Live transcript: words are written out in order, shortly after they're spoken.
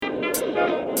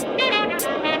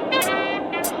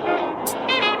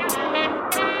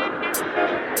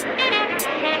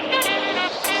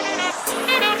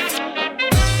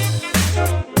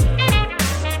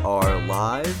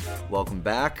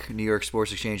New York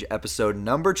Sports Exchange, episode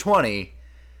number 20.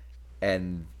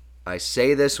 And I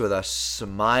say this with a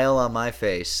smile on my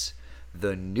face.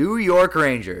 The New York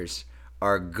Rangers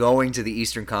are going to the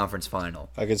Eastern Conference Final.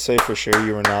 I could say for sure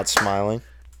you were not smiling.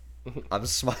 I'm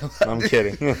smiling. I'm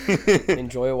kidding.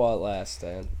 Enjoy it while it lasts,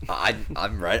 Dan.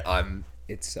 I'm right.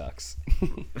 It sucks.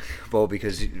 Well,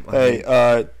 because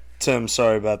Hey, Tim,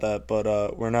 sorry about that,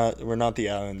 but we're not the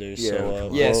Islanders,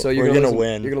 Yeah, so so you're we're gonna gonna lose,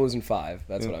 win. You're gonna lose in 5.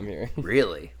 That's what I'm hearing.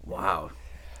 Really? Wow.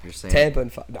 You're saying Tampa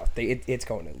and 5. No, it's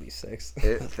going at least 6.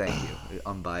 Thank you.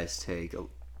 Unbiased take.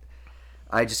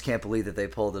 I just can't believe that they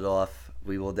pulled it off.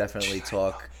 We will definitely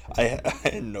talk. I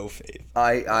had no faith.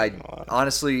 I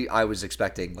honestly, I was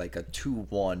expecting like a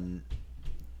 2-1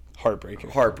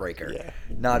 heartbreaker. Yeah.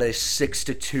 Not a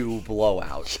 6-2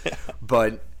 blowout. Yeah.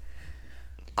 But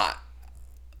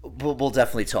we'll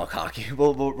definitely talk hockey.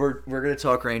 We're going to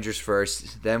talk Rangers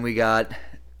first. Then we got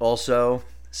also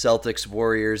Celtics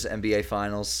Warriors NBA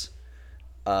Finals.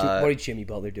 What is Jimmy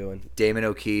Butler doing? Damon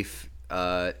O'Keefe.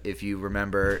 If you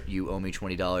remember, you owe me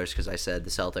 $20 because I said the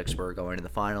Celtics were going to the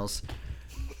finals.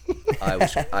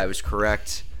 I was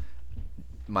correct.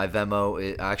 My Venmo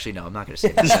is, actually no, I'm not going to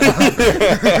say my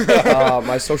Venmo.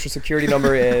 My social security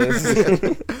number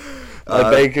is.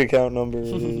 My bank account number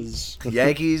is. The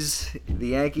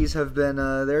Yankees have been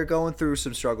they're going through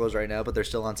some struggles right now, but they're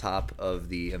still on top of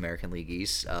the American League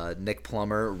East. Nick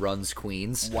Plummer runs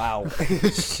Queens. Wow.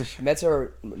 Mets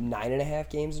are 9.5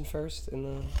 games in first in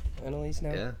the NL East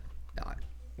now. Yeah.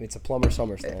 It's a Plummer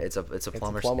summer still. It's a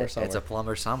plumber summer. It's a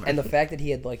plumber summer. And the fact that he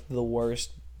had like the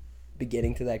worst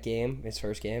beginning to that game, his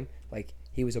first game, like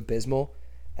he was abysmal,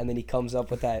 and then he comes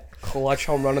up with that clutch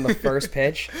home run on the first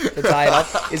pitch to tie it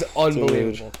up is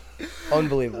unbelievable.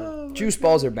 Unbelievable. Juice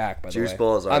balls are back, by the way. Juice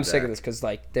balls are I'm sick back. of this because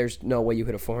like there's no way you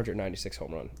hit a 496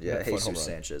 home run. Yeah, Foot home Jesus run.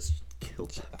 Sanchez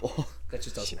killed that ball. That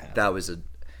just doesn't happen. That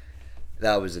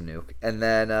was a nuke. And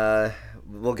then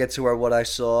we'll get to our what I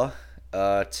saw.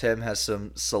 Tim has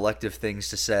some selective things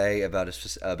to say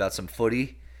about some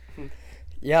footy.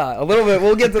 Yeah, a little bit.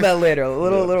 We'll get to that later. A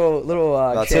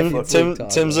little.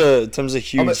 Tim's a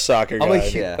huge soccer guy. I'm a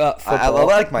huge Yeah, I football.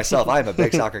 like myself. I'm a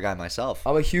big soccer guy myself.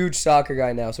 I'm a huge soccer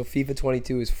guy now, so FIFA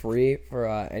 22 is free for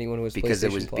anyone who has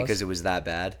PlayStation Plus. Because it was that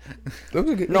bad. It was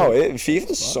a good, No,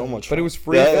 FIFA's so much fun. But it was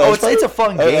free. It's a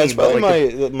fun game. That's but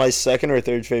probably like my second or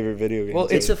third favorite video game. Well,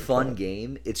 it's a fun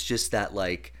game. It's just that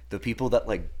like the people that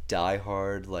like die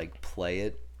hard like play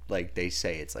it. Like they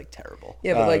say it's like terrible.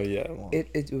 Yeah, but like yeah, well.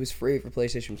 it was free for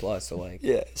PlayStation Plus, so like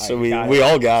Yeah, so I we got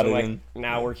all got So, it. like, And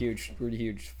now we're huge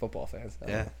football fans.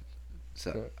 Yeah.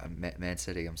 So Man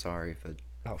City, I'm sorry, but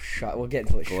Oh, We'll get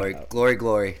into the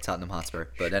glory, Tottenham Hotspur.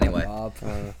 But anyway,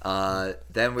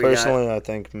 then we personally, I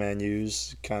think Man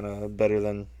U's kind of better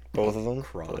than both of them.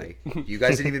 cry. You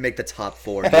guys didn't even make the top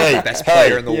 4. Hey, The best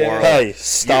player in the world. Hey,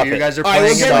 stop You it. guys are All right,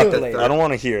 playing we'll in get like into the it later. third. I don't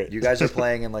want to hear it. You guys are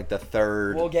playing in like the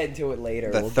third. We'll get into it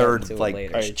later. The We'll third, get into like- it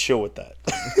later. All right, chill with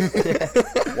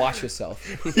that. Watch yourself.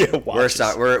 Yeah, watch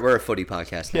this. We're a footy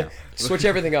podcast now. Switch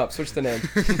everything up. Switch the name.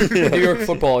 New York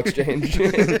Football Exchange.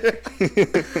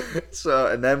 So,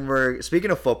 and then we're speaking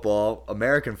of football,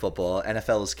 American football,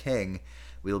 NFL is king.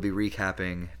 We'll be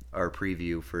recapping our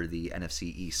preview for the NFC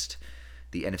East,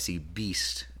 the NFC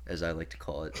Beast, as I like to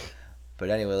call it. But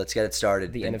anyway, let's get it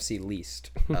started. The NFC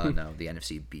least. No, the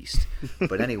NFC Beast.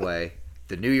 But anyway,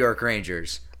 the New York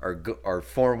Rangers are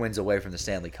 4 wins away from the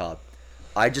Stanley Cup.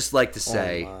 I just like to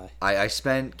say, I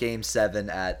spent Game 7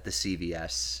 at the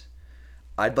CVS.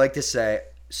 I'd like to say,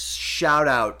 shout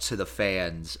out to the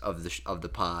fans of the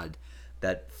pod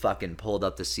that fucking pulled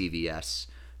up the CVS,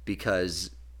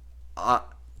 because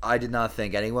I did not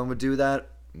think anyone would do that.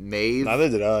 Neither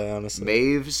did I, honestly.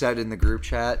 Maeve said in the group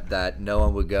chat that no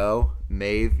one would go.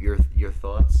 Maeve, your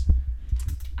thoughts?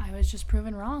 I was just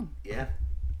proven wrong. Yeah.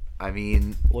 I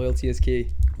mean, Loyalty is key.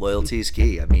 loyalty is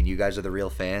key. I mean, you guys are the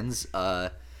real fans.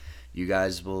 You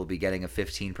guys will be getting a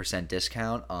 15%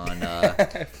 discount on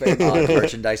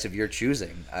merchandise of your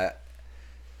choosing.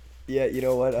 Yeah, you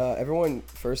know what? Everyone,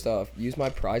 first off, use my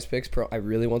Prize Picks. I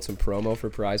really want some promo for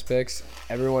Prize Picks.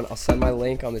 Everyone, I'll send my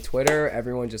link on the Twitter.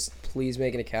 Everyone, just please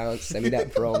make an account. Send me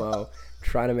that promo.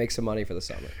 Trying to make some money for the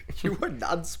summer. You were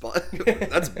non-sponsored.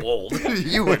 That's bold.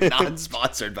 You were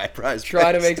non-sponsored by Prize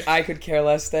Picks. I could care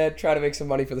less than. Try to make some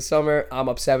money for the summer. I'm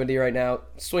up 70 right now.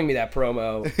 Swing me that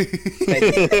promo.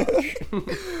 Thank you very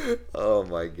much. Oh,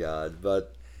 my God.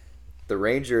 But the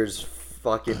Rangers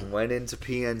fucking went into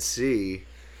PNC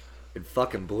it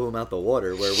fucking blew them out the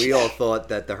water. Where we all thought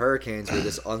that the Hurricanes were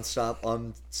this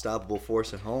unstoppable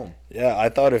force at home. Yeah, I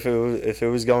thought if it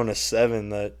was going to 7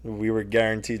 that we were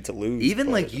guaranteed to lose.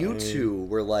 Even like you two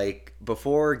were like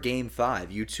before Game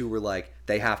 5, you two were like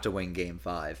they have to win Game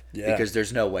 5 because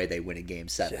there's no way they win in Game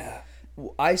 7. Yeah.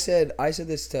 I said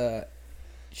this to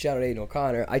shout out Aiden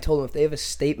O'Connor. I told them if they have a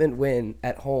statement win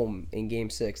at home in Game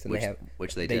 6, then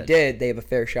they did. They have a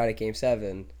fair shot at Game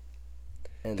 7.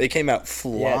 And they came out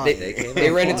flying.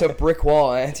 They ran into a brick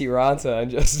wall at Auntie Ranta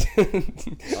and just.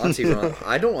 Auntie Ranta,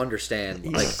 I don't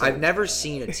understand. Like I've never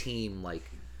seen a team like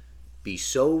be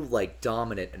so like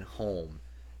dominant at home,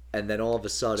 and then all of a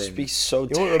sudden just be so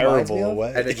terrible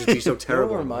away, and then just be so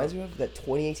terrible. You know what it reminds me of? That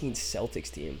 2018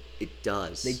 Celtics team. It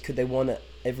does. They won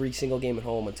every single game at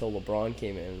home until LeBron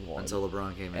came in and won.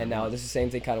 And now this is the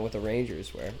same thing kind of with the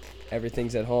Rangers, where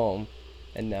everything's at home.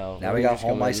 And now we got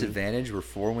home ice advantage. We're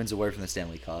 4 wins away from the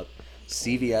Stanley Cup.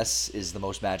 CVS is the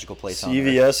most magical place on earth.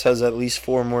 CVS has at least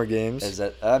 4 more games.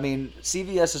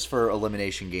 CVS is for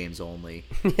elimination games only.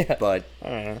 Yeah. But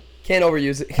can't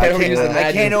overuse it. Can't overuse the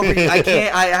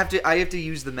magic. I have to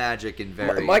use the magic in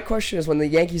very. My question is, when the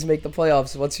Yankees make the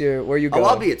playoffs, where are you going?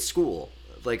 I'll be at school.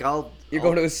 You're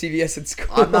going to a CVS at school.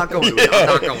 I'm not going to a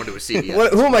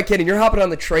CVS. Who am I kidding? You're hopping on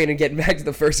the train and getting back to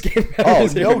the first game. Oh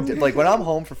no! Like when I'm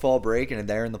home for fall break and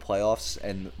they're in the playoffs,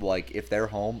 and like if they're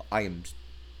home, I am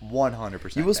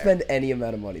 100%. You will spend any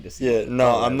amount of money to see. Yeah,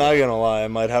 no, I'm not gonna lie. I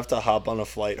might have to hop on a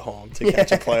flight home to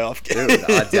catch a playoff game.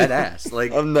 Dude, dead ass.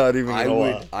 Like I'm not even gonna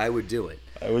lie. I would do it.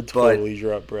 I would totally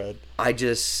drop bread. I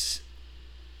just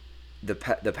the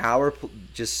power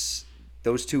just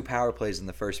those 2 power plays in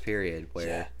the first period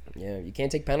where. Yeah, you can't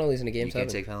take penalties in a Game 7. You can't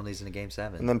take penalties in a Game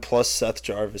 7. And then plus Seth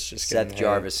Jarvis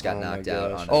got knocked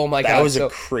out on it. Oh my god. That was a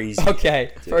crazy.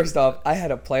 Okay, first off, I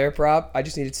had a player prop. I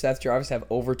just needed Seth Jarvis to have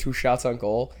over 2 shots on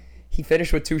goal. He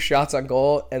finished with 2 shots on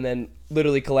goal and then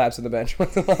literally collapsed in the bench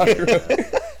with the locker room.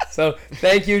 So,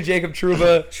 thank you, Jacob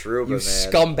Trouba. Trouba, you man.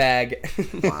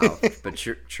 scumbag. Wow. But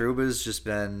Trouba's just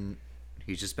been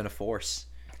a force.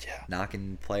 Yeah.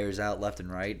 Knocking players out left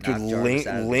and right. Dude,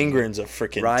 Lindgren's a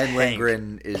freaking Ryan tank.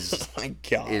 Lindgren is oh my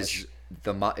gosh.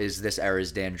 is this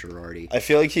era's Dan Girardi. I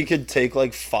feel like he could take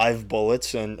like 5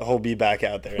 bullets and he'll be back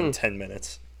out there in 10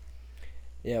 minutes.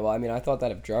 Yeah, well, I mean, I thought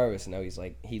that of Jarvis, and now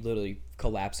he literally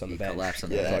collapsed on the bench. Collapsed on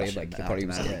the bench. I thought he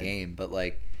was out of the game, but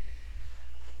like,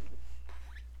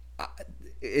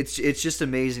 it's just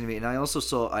amazing to me. And I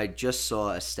just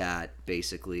saw a stat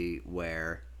basically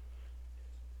where,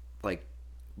 like.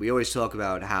 We always talk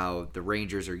about how the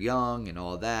Rangers are young and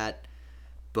all that,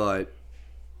 but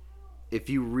if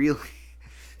you really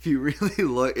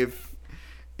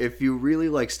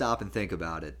stop and think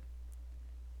about it,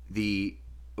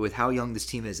 with how young this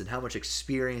team is and how much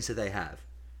experience that they have.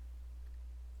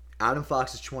 Adam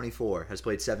Fox is 24, has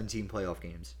played 17 playoff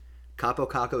games. Capo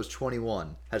Caco's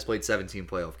 21, has played 17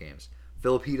 playoff games.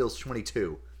 Filipino's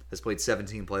 22, has played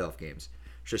 17 playoff games.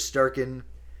 Shesterkin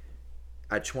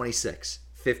at 26.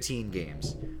 15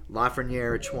 games.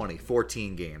 Lafreniere at 20,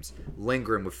 14 games.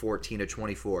 Lindgren with 14 at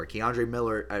 24. Keandre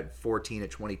Miller at 14 at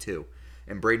 22.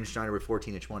 And Braden Schneider with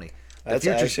 14 at 20.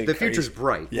 The future's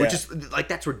bright, yeah. Which is, like,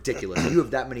 that's ridiculous. You have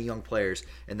that many young players,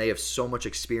 and they have so much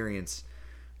experience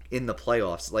in the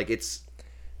playoffs. Like, it's...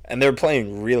 And they're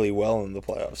playing really well in the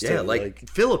playoffs, yeah, too. like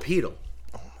Filipino.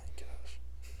 Oh,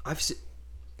 my gosh.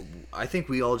 I think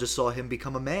we all just saw him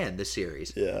become a man this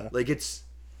series. Yeah. Like, it's...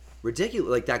 ridiculous.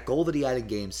 Like that goal that he had in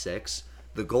Game 6,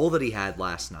 the goal that he had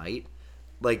last night,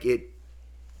 like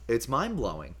it's mind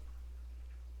blowing.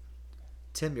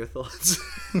 Tim, your thoughts?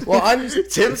 Well,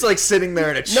 Tim's like sitting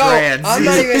there in a trance. No, I'm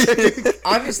not even.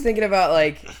 I'm just thinking about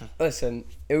like, listen,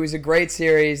 it was a great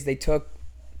series. They took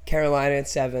Carolina at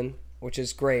 7, which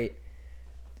is great.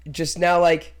 Just now,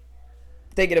 like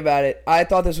thinking about it, I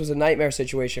thought this was a nightmare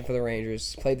situation for the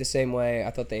Rangers. Played the same way. I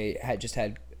thought they had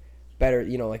better,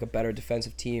 like a better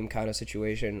defensive team kind of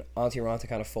situation. Auntie Ranta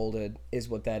kind of folded, is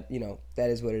what that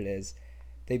is what it is.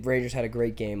 The Rangers had a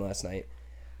great game last night.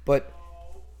 But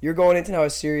you're going into now a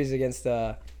series against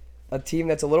a team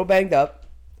that's a little banged up.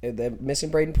 They're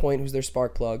missing Braden Point, who's their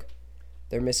spark plug.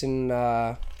 They're missing,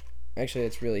 actually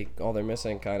it's really all they're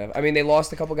missing kind of. I mean, they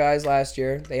lost a couple guys last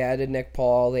year. They added Nick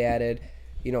Paul. They added,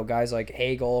 guys like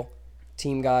Hagel.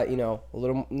 Team got, a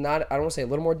little, not, I don't want to say a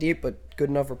little more deep, but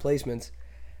good enough replacements.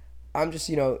 I'm just,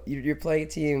 you're playing a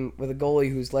team with a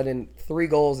goalie who's let in 3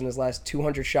 goals in his last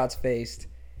 200 shots faced.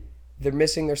 They're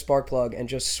missing their spark plug and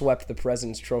just swept the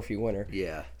President's Trophy winner.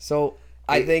 Yeah. So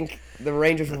I think the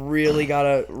Rangers really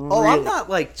gotta. Oh, I'm not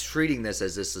like treating this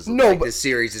as this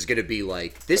series is gonna be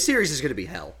like this series is gonna be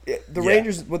hell. The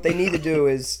Rangers, what they need to do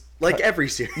is like every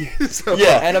series. So,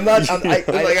 Yeah. And I'm not. like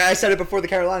I said it before the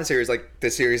Carolina series, like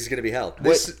this series is going to be hell.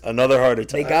 Another heart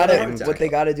attack. They gotta. What they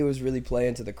gotta do is really play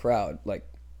into the crowd. Like,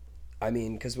 I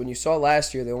mean, because when you saw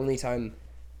last year, the only time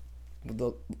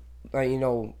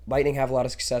Lightning have a lot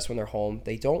of success when they're home.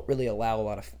 They don't really allow a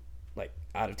lot of like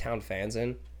out of town fans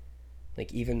in.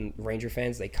 Like even Ranger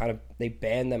fans, they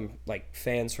ban them like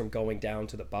fans from going down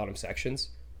to the bottom sections.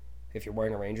 If you're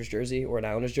wearing a Rangers jersey or an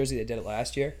Islanders jersey, they did it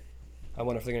last year. I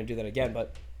wonder if they're gonna do that again.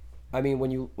 But I mean,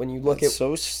 when you look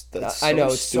that's I know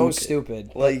it's so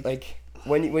stupid. Like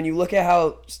when you look at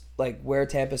how like where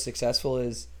Tampa's successful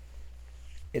is,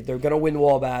 they're gonna win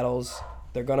wall battles,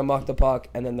 they're gonna muck the puck,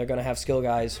 and then they're gonna have skill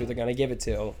guys who they're gonna give it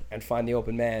to and find the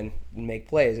open man and make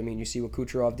plays. I mean, you see what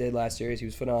Kucherov did last series; he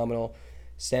was phenomenal.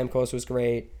 Stamkos was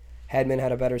great. Hedman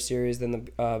had a better series than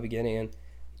the beginning, and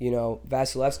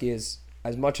Vasilevsky is.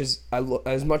 As much how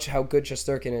good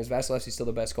Shesterkin is, Vasilevsky's still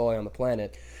the best goalie on the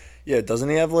planet. Yeah, doesn't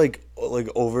he have like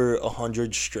over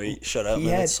 100 straight shutout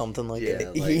minutes, something like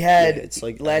that? He had. It's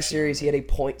like last series he had a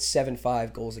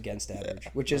 .75 goals against average,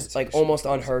 which is like almost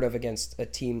unheard of against a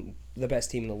team, the best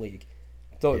team in the league,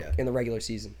 in the regular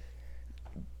season.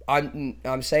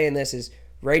 I'm saying this is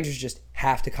Rangers just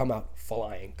have to come out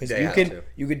flying because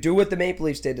you could do what the Maple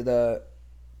Leafs did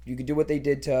you could do what they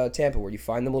did to Tampa, where you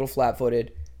find them a little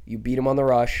flat-footed. You beat them on the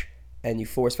rush, and you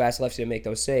force Vasilevsky to make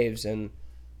those saves, and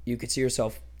you could see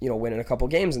yourself, winning a couple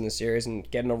games in this series and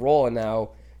getting a roll, and now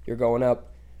you're going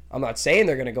up. I'm not saying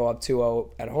they're going to go up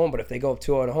 2-0 at home, but if they go up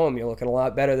 2-0 at home, you're looking a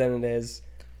lot better than it is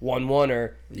 1-1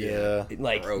 or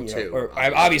like or 0-2. Or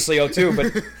obviously 0-2,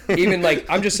 but even like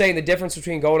I'm just saying the difference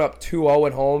between going up 2-0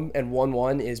 at home and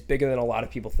 1-1 is bigger than a lot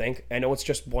of people think. I know it's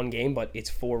just one game, but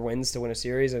it's 4 wins to win a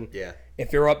series, and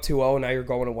if you're up 2-0 now you're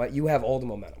going away, you have all the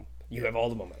momentum.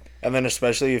 And then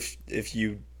especially if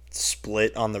you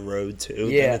split on the road too,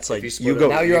 then it's like you go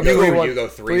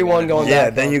 3-1 going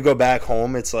back. Then you go back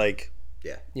home. It's like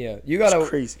you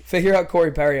gotta figure out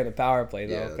Corey Perry on the power play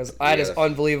though, because that is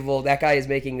unbelievable. That guy is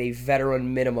making a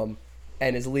veteran minimum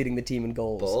and is leading the team in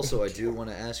goals. But also, I do want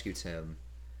to ask you, Tim,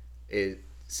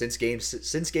 since game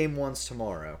 1's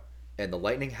tomorrow, and the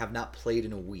Lightning have not played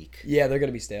in a week. Yeah, they're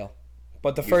gonna be stale.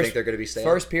 But you think they're going to be stale?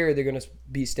 First period, they're going to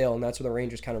be stale, and that's where the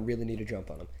Rangers kind of really need to jump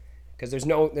on them. Because there's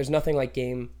nothing like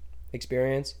game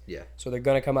experience. Yeah. So they're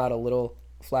going to come out a little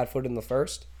flat-footed in the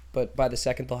first, but by the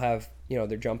second they'll have,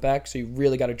 their jump back. So you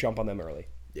really got to jump on them early.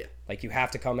 Yeah. Like you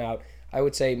have to come out. I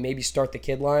would say maybe start the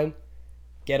kid line,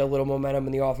 get a little momentum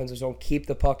in the offensive zone, keep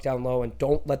the puck down low, and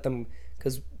don't let them.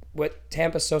 Because what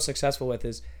Tampa's so successful with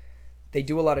is they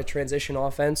do a lot of transition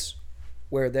offense,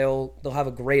 where they'll have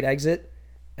a great exit.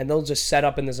 And they'll just set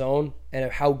up in the zone, and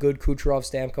how good Kucherov,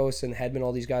 Stamkos, and Hedman,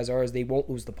 all these guys are, is they won't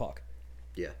lose the puck.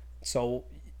 Yeah. So,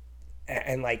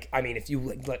 and like, if you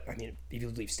leave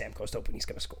Stamkos open, he's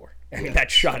gonna score. I mean, that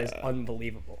shot is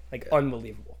unbelievable,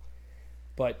 unbelievable.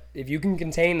 But if you can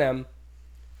contain them,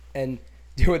 and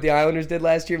do what the Islanders did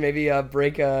last year, maybe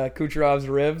break Kucherov's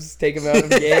ribs, take him out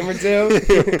of a game or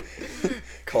two.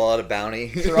 Call out a bounty.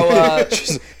 Throw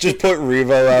just put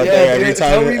Revo out there every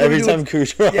time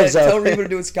Kucherov's out. Tell Revo to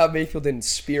do what Scott Mayfield did and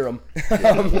spear him.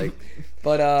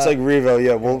 But it's like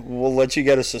Revo, we'll let you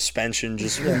get a suspension.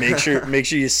 Just make sure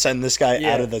you send this guy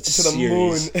out of the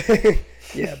series. Moon.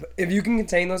 Yeah, but if you can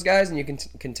contain those guys and you can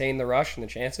contain the rush and the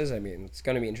chances, I mean, it's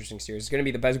going to be an interesting series. It's going to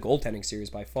be the best goaltending series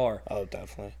by far. Oh,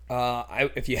 definitely.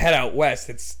 If you head out west,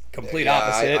 it's complete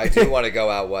opposite. I do want to go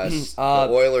out west. The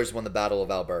Oilers won the Battle of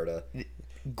Alberta.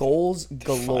 Goals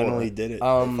galore. Finally did it.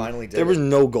 There was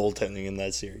no goaltending in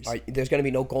that series. There's going to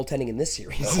be no goaltending in this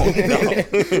series. No.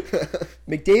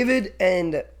 McDavid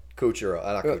and Kucherov,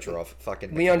 not Kucherov.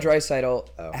 Fucking Leon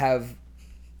Draisaitl have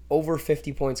over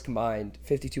 50 points combined,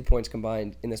 52 points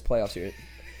combined in this playoff series.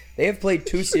 They have played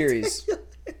 2 series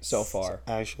so far.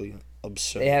 Actually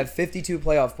absurd. They have 52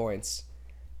 playoff points.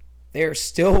 There's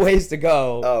still ways to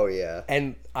go. Oh, yeah.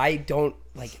 And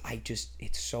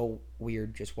it's so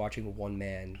weird just watching one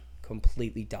man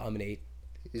completely dominate.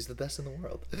 He's the best in the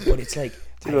world. But it's like...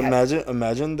 Dude,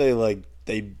 imagine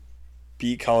they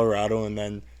beat Colorado and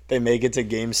then they make it to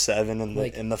Game 7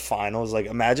 in the finals. Like,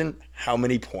 imagine how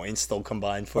many points they'll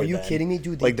combine for. Are you kidding me,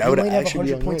 dude? That would might have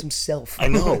actually 100 points himself. I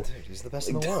know. Dude, he's the best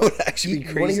in the That world. would actually be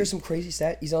crazy. You want to hear some crazy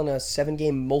stat? He's on a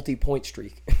 7-game multi-point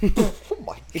streak. Oh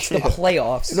my It's the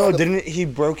playoffs. No, didn't he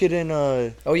broke it in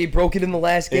Oh, he broke it in the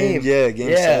last game.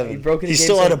 Game 7. He broke it in He's game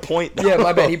still 7. at a point, though. Yeah,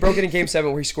 my bad. He broke it in Game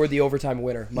 7 where he scored the overtime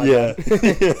winner. My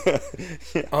bad.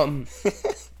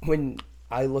 When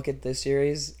I look at this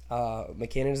series,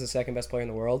 McKinnon is the second best player in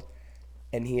the world,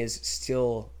 and he is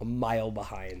still a mile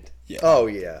behind. Yeah. Oh,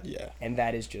 yeah. Yeah. And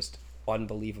that is just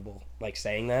unbelievable. Like,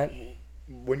 saying that.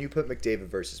 when you put McDavid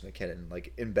versus McKinnon,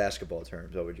 like in basketball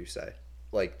terms, what would you say?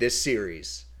 Like this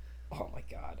series, Oh my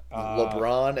God.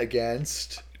 LeBron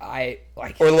against.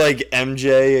 Or like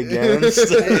MJ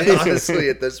against. Honestly,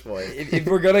 at this point, if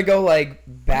we're gonna go like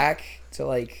back to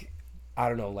like, I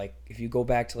don't know, like if you go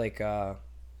back to like a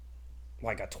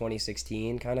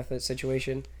 2016 kind of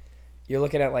situation, you're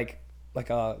looking at like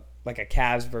a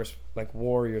Cavs versus like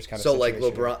Warriors kind of situation.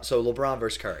 LeBron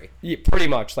versus Curry. Yeah, pretty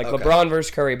much like Okay. LeBron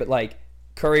versus Curry, but like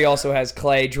Curry also has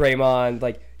Clay, Draymond.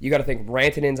 Like you got to think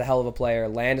Rantanen's a hell of a player,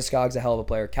 Landeskog's a hell of a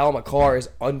player, Cal McCarr is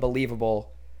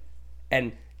unbelievable,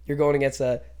 and you're going against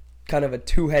a kind of a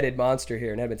two-headed monster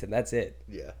here in Edmonton. That's it.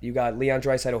 Yeah. You got Leon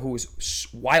Draisaitl, who is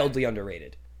wildly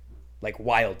underrated, like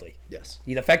wildly. Yes.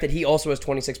 The fact that he also has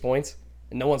 26 points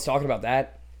and no one's talking about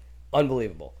that,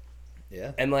 unbelievable.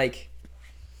 Yeah. And like,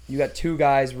 you got two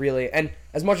guys really, and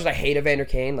as much as I hate Evander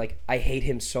Kane, like I hate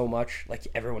him so much. Like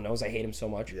everyone knows I hate him so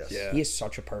much. Yes. Yeah. He is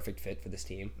such a perfect fit for this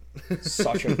team.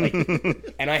 Such a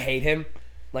and I hate him,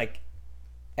 like,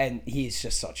 and he's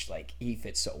just such like he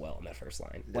fits so well in that first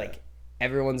line. Yeah. Like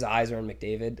everyone's eyes are on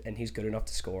McDavid, and he's good enough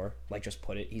to score. Like just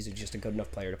put it, he's just a good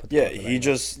enough player to put. Yeah, he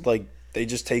just like they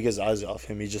just take his eyes off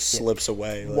him. He just slips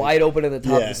away. Like, wide open at the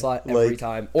top of yeah, the slot every like-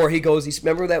 time. Or he goes,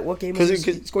 remember that, what game was he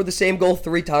 'Cause- scored the same goal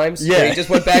 3 times? Yeah. Where he just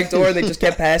went back door and they just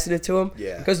kept passing it to him?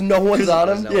 Yeah. Because no one's on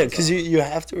him? no Yeah, one's because on. you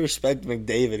have to respect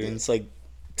McDavid, and it's like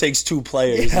takes 2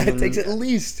 players. Yeah, it and takes at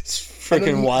least. It's And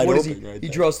then freaking wide what is open he? right He there.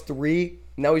 draws 3.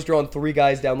 Now he's drawing 3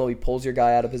 guys down low. He pulls your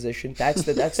guy out of position. That's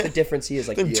the difference he is.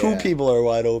 Like, Then 2 Yeah. people are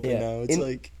wide open yeah. now. It's in,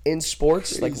 like in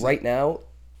sports, like crazy. right now,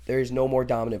 there is no more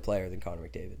dominant player than Connor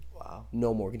McDavid. Wow.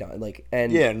 No more dominant. Like,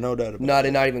 and yeah, no doubt about not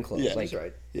it. not even close. Yeah, like, That's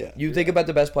right. Yeah, you think about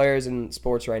the best players in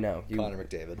sports right now. Connor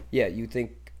McDavid. Yeah, you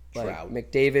think like Trout.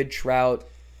 McDavid, Trout.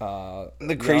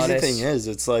 the crazy Giannis. thing is,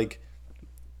 it's like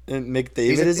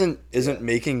McDavid isn't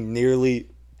making nearly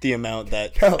the amount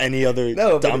that No. any other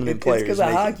No, but dominant it's player because is of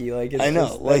making. hockey. Like it's I know,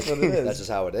 just, like- that's what it is. That's just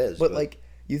how it is. but like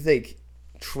you think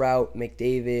Trout,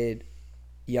 McDavid,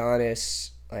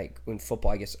 Giannis, like in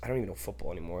football, I guess I don't even know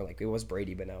football anymore. Like it was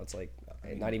Brady, but now it's like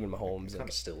not even Mahomes. kind And,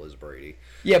 of still is Brady.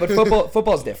 yeah, but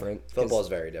football's different. 'cause Football's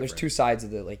very different. There's 2 sides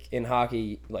of the like in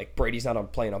hockey. Like Brady's not on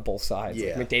playing on both sides.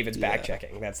 Yeah. Like, McDavid's back Yeah.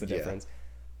 checking. That's the Yeah. difference.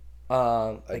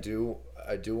 I Like, do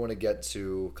want to get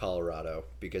to Colorado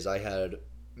because I had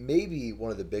maybe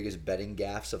one of the biggest betting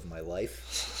gaffes of my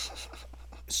life.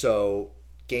 So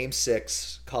Game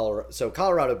 6,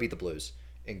 Colorado beat the Blues.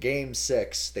 In Game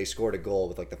 6, they scored a goal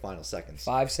with like the final seconds.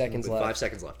 5 seconds With left. 5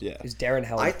 seconds left. Yeah. Is Darren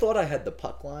Helm? I thought I had the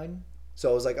puck line, so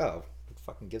I was like, "Oh, who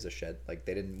fucking gives a shit?" Like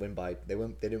they didn't win by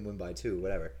 2,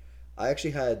 whatever. I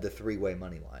actually had the 3-way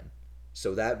money line,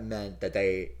 so that meant that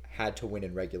they had to win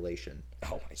in regulation.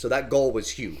 Oh my So that goal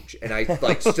was huge, and I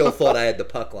like still thought I had the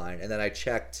puck line, and then I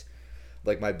checked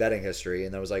like my betting history,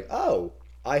 and I was like, "Oh,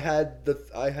 I had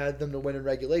them to win in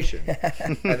regulation,"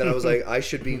 and then I was like, "I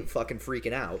should be fucking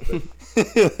freaking out,"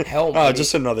 but Helm. Oh, I mean,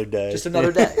 just another day. just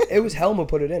another day. it was Helm who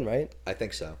put it in, right? I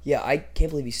think so. Yeah, I can't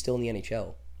believe he's still in the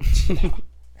NHL.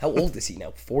 How old is he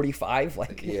now? 45?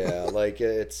 Like, Yeah, like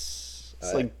it's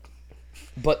like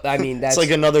but I mean that's it's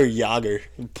like another Yager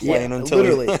playing until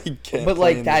literally. he can't But play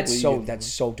like in the that's league so anymore. that's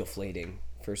so deflating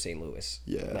for St. Louis.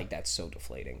 Yeah. like that's so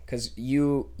deflating because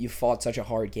you fought such a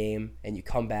hard game and you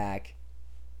come back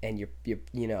and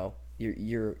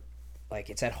you're like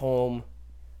it's at home.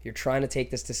 You're trying to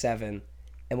take this to 7,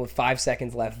 and with 5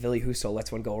 seconds left, Ville Husso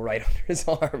lets one go right under his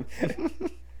arm.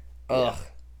 Ugh.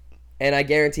 And I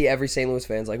guarantee every St. Louis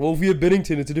fan's like, well, if we had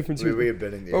Binnington, it's a different series. we have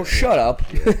been in the. Oh, shut up.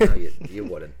 Yeah, no, you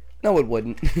wouldn't. No, it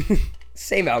wouldn't.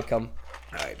 Same outcome.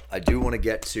 All right, I do want to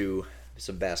get to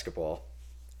some basketball.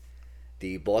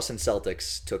 The Boston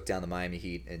Celtics took down the Miami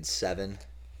Heat in 7.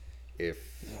 If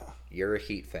you're a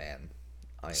Heat fan,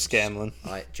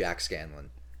 Jack Scanlon,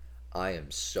 I am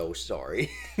so sorry.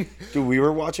 Dude, we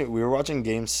were watching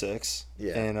Game 6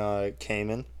 Yeah. in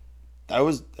Cayman. That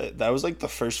was like the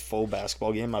first full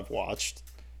basketball game I've watched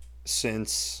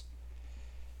since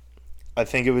I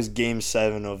think it was Game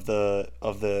 7 of the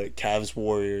Cavs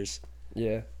Warriors.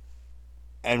 Yeah.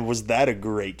 And was that a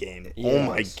great game? Yeah. Oh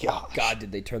my god. God,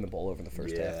 did they turn the ball over in the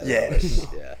first half. Yeah.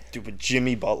 Yeah. Dude, but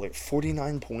Jimmy Butler,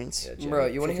 49 points. Yeah, Jimmy. Bro,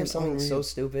 you want to hear Fucking something unreal. so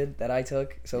stupid that I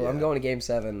took? So I'm Yeah. going to Game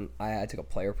 7. I took a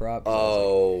player prop. 'cause I was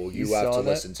Oh, like, you have saw to that?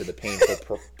 listen to the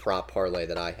painful prop parlay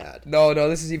that I had. No,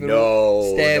 this is even.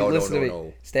 No, Stan, no, listen to me.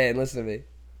 no. Stan, listen to me.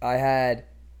 I had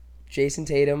Jason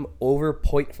Tatum over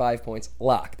 0.5 points.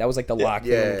 Lock. That was like the lock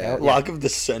yeah, for the yeah, account. Lock of the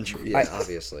century. Yeah,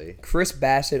 obviously. Chris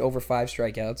Bassett over 5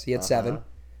 strikeouts. He had 7.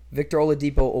 Victor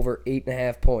Oladipo over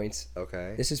 8.5 points.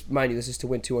 Okay. This is, mind you, this is to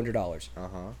win $200.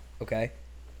 Uh-huh. Okay.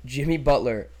 Jimmy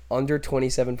Butler under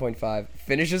 27.5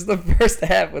 finishes the first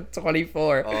half with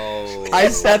 24. Oh. I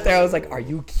sat there. I was like, "Are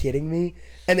you kidding me?"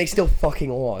 And they still fucking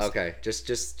lost. Okay, just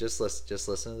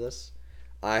listen to this.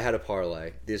 I had a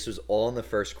parlay. This was all in the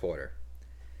first quarter.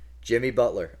 Jimmy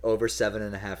Butler over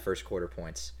 7.5 first quarter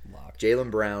points. Lock.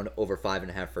 Jaylen Brown over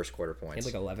 5.5 first quarter He points.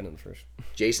 had like 11 in the first.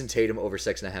 Jason Tatum over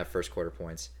 6.5 first quarter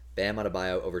points. Bam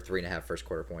Adebayo over 3.5 first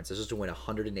quarter points. This is to win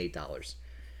 $108.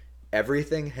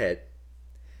 Everything hit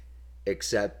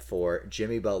except for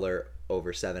Jimmy Butler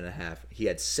over 7.5. He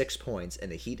had 6 points,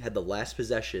 and the Heat had the last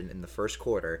possession in the first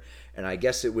quarter. And I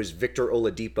guess it was Victor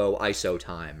Oladipo ISO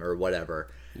time or whatever.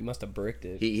 He must have bricked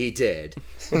it. He did.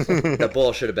 The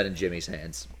ball should have been in Jimmy's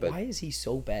hands. But Why is he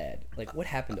so bad? Like, what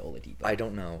happened to Oladipo? I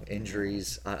don't know.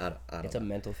 Injuries. I don't It's know. a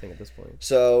mental thing at this point.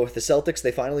 So the Celtics,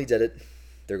 they finally did it.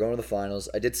 They're going to the finals.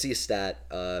 I did see a stat.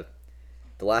 The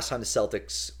last time the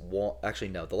Celtics won, actually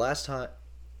no, the last time,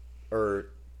 or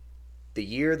the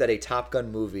year that a Top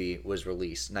Gun movie was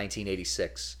released,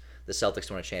 1986, the Celtics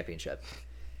won a championship.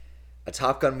 A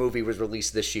Top Gun movie was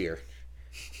released this year.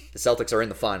 The Celtics are in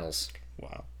the finals.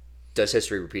 Wow. Does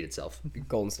history repeat itself?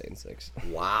 Golden State in 6.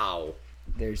 Wow.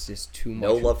 There's just too much.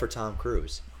 No love for Tom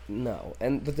Cruise. No,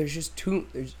 but there's just too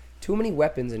many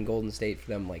weapons in Golden State for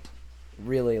them. Like,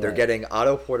 really, They're like, getting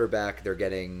Otto Porter back. They're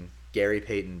getting Gary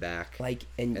Payton back. like,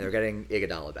 And they're getting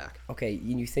Iguodala back. okay.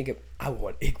 You think of I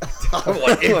want I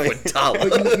want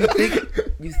Iguodala.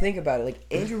 But you think about it. Like,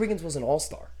 Andrew Wiggins was an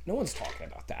all-star. No one's talking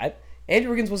about that.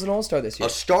 Andrew Wiggins was an all-star this year. A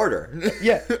starter.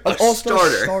 Yeah, an A all-star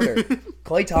starter.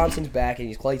 Klay Thompson's back, and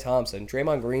he's Klay Thompson.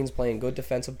 Draymond Green's playing good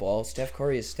defensive ball. Steph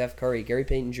Curry is Steph Curry. Gary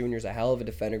Payton Jr. is a hell of a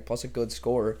defender, plus a good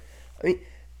scorer. I mean,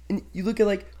 and you look at,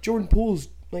 like, Jordan Poole's,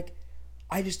 like,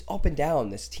 I just up and down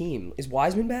this team. Is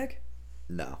Wiseman back?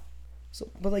 No. So,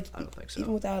 but, like, I don't think so.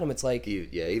 even without him, it's like,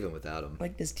 Yeah, even without him.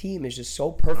 like, this team is just so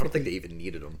I perfectly. don't think they even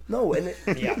needed him. No, and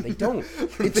yeah, they don't. I don't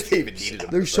think they even needed him.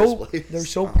 They're in the so first place. they're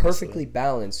so honestly. perfectly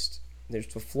balanced. There's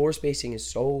the floor spacing is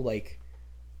so like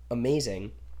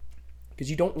amazing because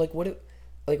you don't like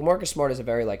like Marcus Smart is a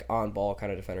very like on ball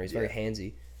kind of defender. He's very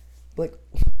handsy. But,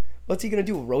 like, what's he gonna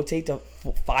do? Rotate to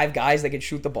 5 guys that can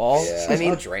shoot the ball? Yeah, I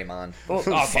mean, Draymond. well,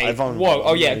 okay. 5 on Whoa, oh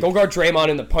 1, yeah, like- go guard Draymond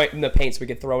in the paint so we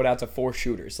can throw it out to 4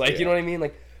 shooters. Like, you know what I mean?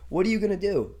 Like, what are you gonna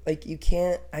do? Like, you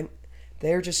can't.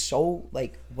 They're just so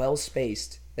like well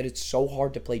spaced that it's so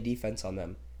hard to play defense on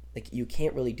them. Like, you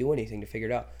can't really do anything to figure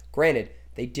it out. Granted,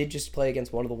 they did just play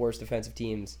against one of the worst defensive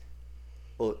teams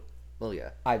Well, yeah.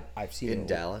 I've seen In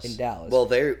Dallas. In Dallas, Well,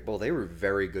 they were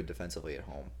very good defensively at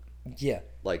home. yeah,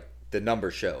 Like the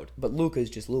numbers showed. but Luka's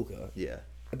just Luka. Yeah.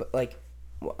 But like,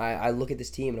 I look at this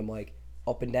team and I'm like,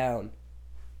 up and down.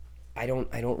 I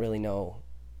don't really know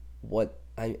what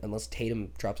unless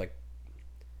Tatum drops like.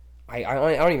 I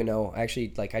don't even know.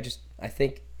 Actually, like I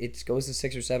think it goes to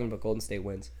 6 or 7, but Golden State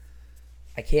wins.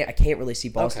 I can't really see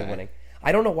Boston Okay. winning.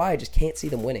 I don't know why. I just can't see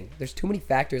them winning. There's too many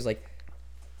factors. Like,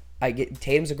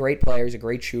 Tatum's a great player. He's a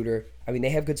great shooter. I mean, they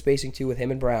have good spacing too with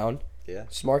him and Brown. Yeah.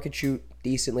 Smart could shoot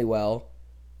decently well.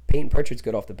 Peyton Pritchard's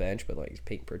good off the bench, but like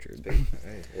Peyton Pritchard.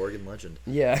 Hey, Oregon legend.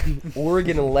 Yeah,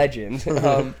 Oregon legend.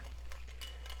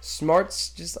 Smart's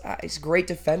just he's a great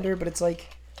defender, but it's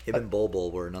like Him and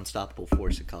Bol were an unstoppable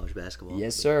force in college basketball.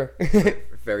 yes, sir.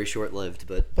 Very short lived,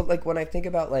 but But like when I think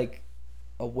about like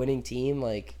a winning team,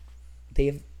 like they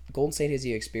have Golden State has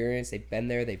the experience. They've been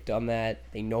there. They've done that.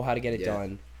 They know how to get it Yeah.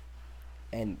 done.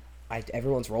 And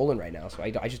everyone's rolling right now, so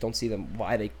I just don't see them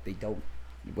why they don't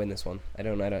win this one. I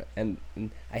don't and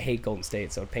I hate Golden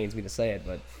State, so it pains me to say it,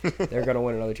 but they're gonna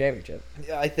win another championship.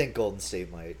 yeah, I think Golden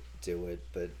State might do it.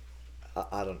 But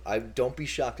I don't be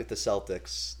shocked if the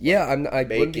Celtics Yeah, I wouldn't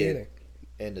make be either. it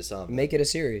into something. Make it a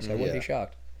series. I wouldn't Yeah. be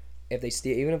shocked if they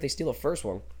steal. Even if they steal the first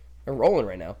one, they're rolling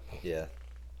right now. Yeah.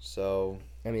 So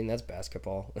I mean, that's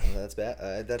basketball. that's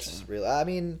bad. That's real. I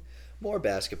mean, more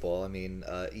basketball. I mean,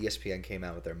 ESPN came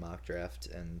out with their mock draft,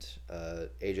 and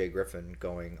AJ Griffin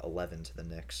going 11 to the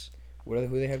Knicks. Who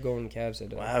they have going? Cavs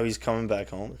at Wow, he's coming back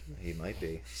home. He might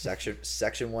be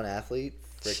Section 1 athlete.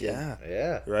 Yeah.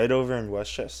 Yeah. Right over in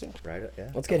Westchester. Right. Yeah.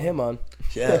 Let's get him on.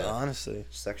 Yeah, honestly.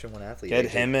 Section 1 athlete. Get AJ.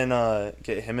 him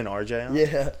and RJ on.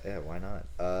 Yeah. Yeah. Why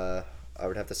not? I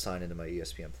would have to sign into my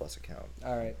ESPN Plus account.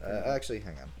 All right. Actually,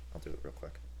 hang on. I'll do it real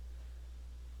quick.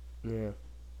 Yeah.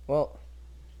 Well,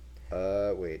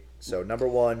 Wait. So number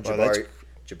 1, Oh, that's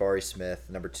Jabari Smith.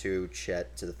 Number 2,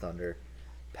 Chet to the Thunder.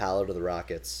 Paolo to the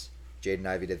Rockets. Jaden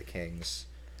Ivey to the Kings.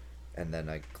 And then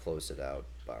I closed it out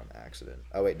by an accident.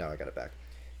 Oh wait, no, I got it back.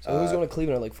 so who's going to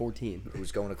Cleveland at like 14?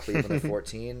 Who's going to Cleveland at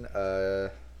 14?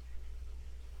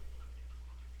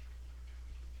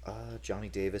 Johnny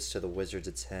Davis to the Wizards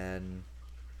at 10.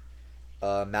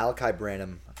 Malachi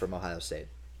Branham from Ohio State.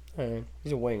 All right.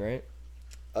 He's a wing, right?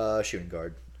 Shooting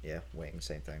guard. Yeah, wing,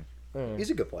 same thing. All right. He's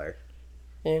a good player.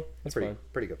 Yeah, that's Pretty fine.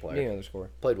 pretty good player. Getting another score.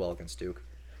 Played well against Duke.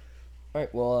 All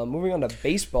right. Well, moving on to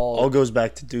baseball. All goes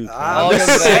back to Duke. All I'm goes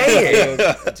back saying.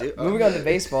 to- Dude, Moving on to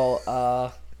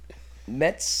baseball.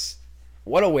 Mets.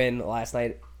 What a win last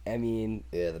night. I mean,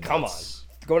 Yeah, the come Mets. on.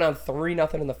 Go down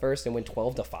 3-0 in the first and win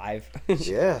 12-5.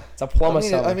 Yeah. It's a plum of I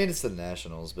summer. mean, it's the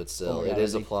Nationals, but still, Oh my it God,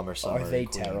 is are a plumber summer. Are they in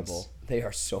Queens. terrible? They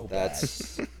are so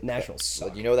That's bad. Nationals suck.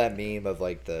 like, you know that meme of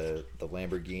like the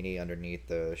Lamborghini underneath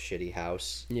the shitty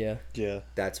house. Yeah. Yeah.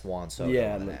 That's Juan Soto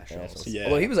Yeah. on the the Nationals. Nationals. Yeah.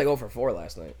 Although he was like 0-4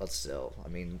 last night. But still, I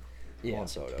mean, Yeah. Juan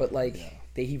Soto. But like,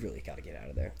 he really got to get out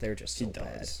of there. They're just so He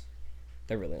bad. does.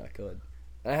 They're really not good.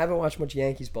 I haven't watched much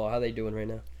Yankees ball. How are they doing right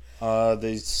now?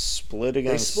 They split They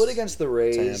against. split against the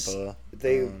Rays. Tampa.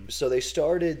 They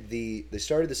started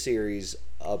the series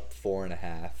up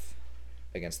 4.5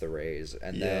 against the Rays,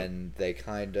 and Yeah. then they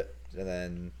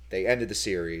ended the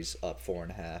series up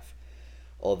 4.5.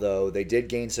 Although they did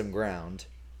gain some ground,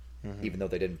 even though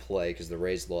they didn't play because the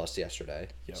Rays lost yesterday.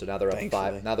 Yep. So now they're up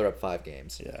Thankfully. 5. Now they're up 5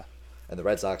 games, Yeah. and the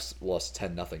Red Sox lost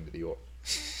 10-0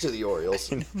 to the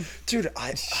Orioles. Dude,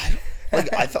 I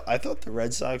thought the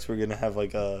Red Sox were gonna have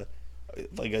like a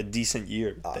decent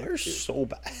year. They're dude. so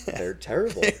bad. They're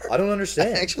terrible. I don't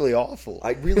understand. Actually awful.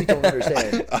 I really don't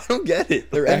understand. I don't get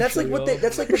it. They're And that's like actually what they.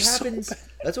 That's like what They're so happens. bad.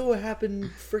 That's what happened.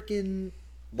 Freaking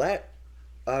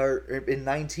in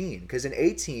 19, because in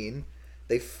 18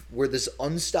 they were this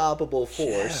unstoppable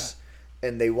force,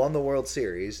 and they won the World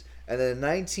Series. And then in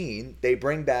 19 they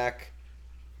bring back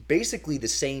basically the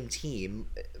same team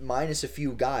minus a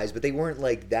few guys, but they weren't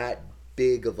like that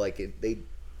big of like they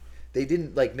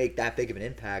didn't like make that big of an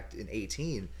impact in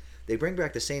 18. They bring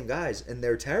back the same guys and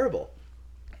they're terrible.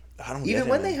 I don't Even get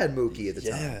when it, they man. had Mookie at the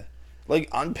time. Yeah. Like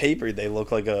on paper they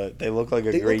look like a They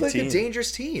great look like team. a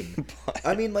dangerous team.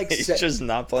 I mean, like He's just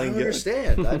not I playing don't good.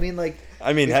 understand. I mean, like.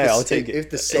 I mean, if hey, the- I'll take it. If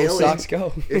the Go sale, Sox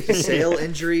go. if the sale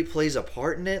injury plays a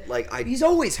part in it, like He's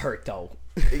always hurt though.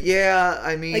 yeah,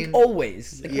 I mean, Like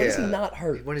always. Like, yeah. when is he not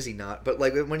hurt? When is he not? But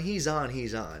like when he's on,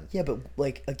 he's on. Yeah, but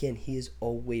like again, he is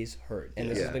always hurt, and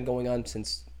this Yeah. has been going on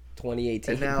since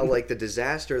 2018. And now, like the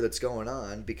disaster that's going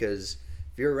on, because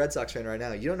if you're a Red Sox fan right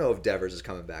now, you don't know if Devers is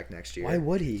coming back next year. why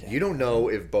would he? You don't know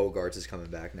if Bogarts is coming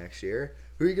back next year.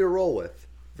 Who are you gonna roll with?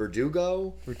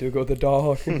 Verdugo, Verdugo the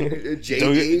dog.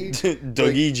 JD,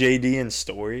 Dougie, JD, and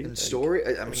Story. and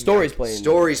Story. I mean, Story's playing-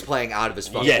 Story's playing out of his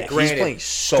fucking. Yeah, Granted, he's playing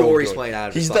so Story's good. playing out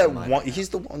of he's his that fucking mind. one. He's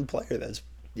the one player that's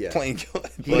Yeah. playing good.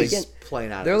 He's again,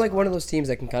 playing out. They're of his like one of mind. those teams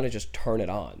that can kind of just turn it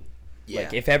on. Yeah.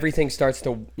 Like if everything starts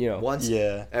to, Once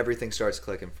Yeah. everything starts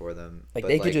clicking for them, like but,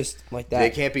 they could just like that. They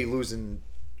can't be losing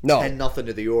No. 10-0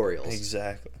 to the Orioles.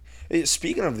 Exactly. Hey,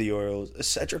 speaking of the Orioles,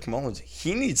 Cedric Mullins,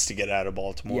 he needs to get out of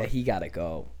Baltimore. Yeah, he gotta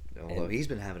go. Although he's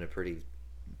been having a pretty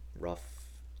rough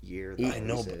year. He- I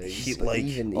know, He's- but he's he like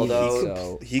even although-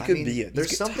 so, he I could mean, be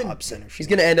there's something- top center. he's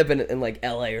gonna end up in like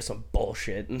L.A. or some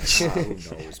bullshit. who knows?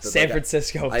 But San like,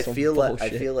 Francisco. I some feel like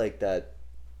bullshit. that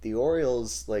the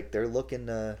Orioles, like, they're looking.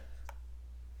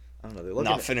 I don't know. They're looking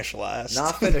not finish last.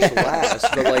 not finish last,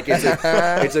 but like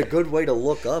it's a good way to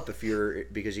look up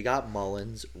because you got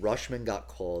Mullins, Rushman got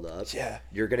called up. Yeah.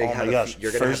 You're gonna Oh have my gosh.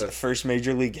 you're gonna first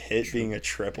major league hit being a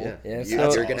triple. yeah. Yeah, it's you,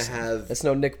 no- you're gonna awesome. have That's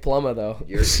no Nick Plummer though.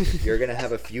 you're gonna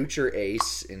have a future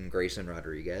ace in Grayson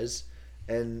Rodriguez,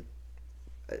 and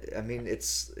I mean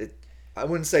I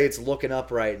wouldn't say it's looking up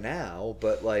right now,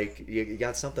 but like you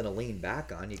got something to lean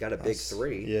back on. You got a big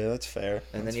three, Yeah, that's fair.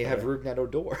 and That's then you fair. have Rougned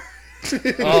Odor.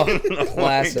 Oh,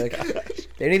 classic.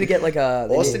 They need to get like a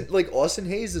they need- Austin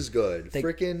Hayes is good. They-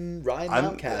 Freaking Ryan I'm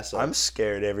Mountcastle. I'm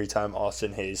scared every time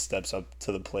Austin Hayes steps up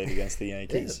to the plate against the yeah,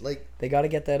 Yankees. like They got to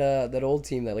get that old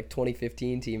team, that like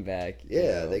 2015 team back.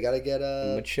 yeah, they got to get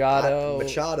Machado,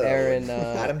 Aaron,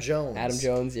 Adam Jones. Adam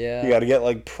Jones, yeah. You got to get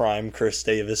like prime Chris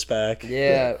Davis back.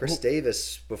 Yeah. Chris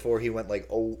Davis before he went like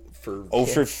 0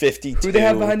 for 52. Who they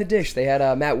have behind the dish? They had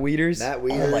Matt Wieters. Matt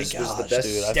Wieters Oh my was the gosh, best.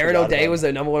 dude, I Darren forgot O'Day about was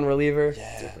their number one reliever.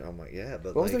 Yeah. Oh my yeah,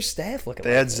 but What was like, their staff looking They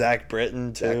like? had Zach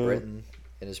Britton too. Zach Britton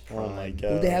in his prime. Oh my Who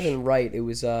god. they have in right? It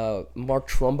was Mark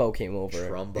Trumbo came over.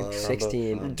 Trumbo. in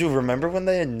 16. Dude, remember when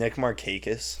they had Nick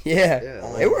Markakis? Yeah.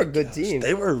 Yeah. They were a my good gosh, team.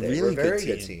 They were a They really were a very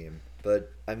good team.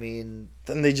 But I mean,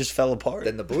 Then they just fell apart.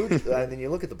 then the Blue. then you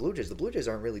look at the Blue Jays. The Blue Jays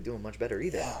aren't really doing much better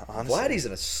either. Yeah, honestly. Vladdy's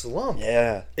in a slump.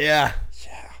 yeah. Yeah.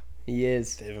 Yeah. He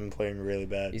is. They've been playing really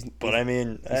bad. He's- but I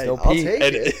mean, hey, no I'll Pete. take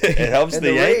it, it. it helps And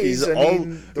the Yankees. Rays, I All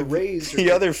mean, the Rays. the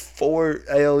other 4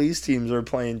 AL East teams are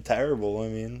playing terrible. I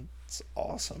mean, it's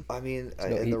awesome. I mean, No,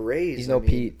 and he- the Rays. He's no I mean,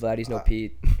 Pete. Vladdy's no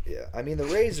Pete. Yeah, I mean the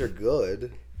Rays are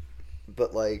good,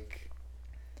 but like,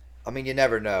 I mean, you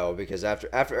never know because after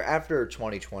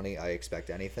 2020, I expect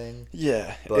anything.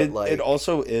 Yeah, But, it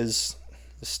also is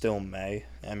still May.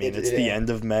 I mean, it's the end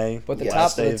of May. But the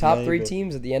last top day the of top May, three but-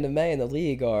 teams at the end of May in the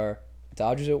league are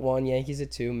Dodgers at 1, Yankees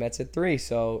at 2, Mets at 3.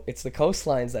 So it's the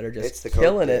coastlines that are just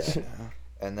killing it. Yeah.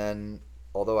 And then,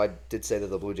 although I did say that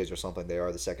the Blue Jays are something, they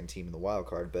are the second team in the wild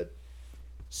card. But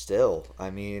still, I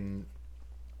mean,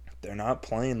 They're not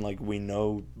playing like we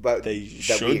know but they that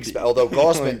should we be. expect. Although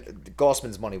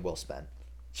Gossman's money well spent.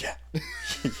 Yeah.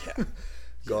 Yeah.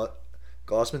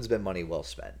 Gossman's been money well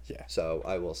spent. Yeah. So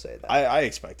I will say that. I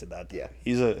expected that. Yeah.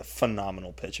 He's a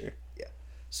phenomenal pitcher. Yeah.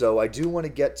 So I do want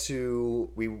to get to.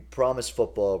 We promised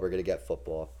football. We're gonna get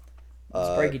football.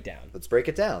 Let's break it down. Let's break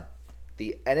it down.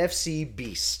 The NFC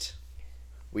Beast.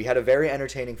 We had a very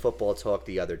entertaining football talk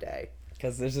the other day.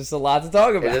 Because there's just a lot to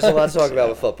talk about. There's a lot to talk about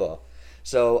with football.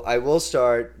 So I will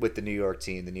start with the New York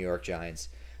team, the New York Giants.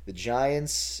 The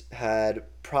Giants had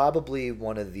probably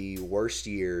one of the worst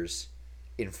years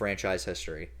in franchise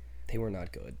history. They were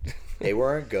not good. They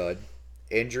weren't good.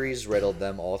 Injuries riddled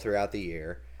them all throughout the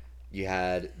year. You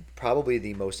had probably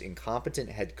the most incompetent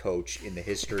head coach in the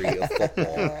history of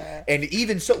football. And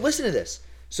even so, listen to this.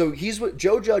 So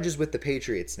Joe Judge is with the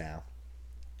Patriots now.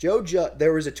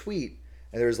 There was a tweet,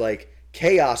 and there was like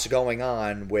chaos going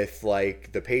on with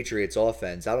like the Patriots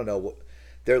offense. I don't know.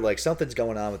 They're like something's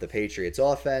going on with the Patriots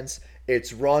offense.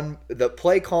 The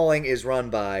play calling is run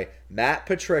by Matt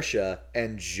Patricia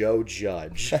and Joe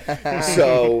Judge.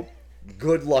 So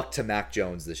good luck to Mac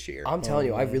Jones this year. I'm telling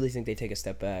you, I really think they take a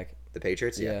step back. The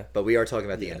Patriots, Yeah. But we are talking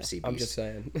about the NFC Beast. I'm just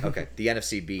saying. Okay, the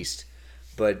NFC Beast.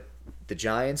 But the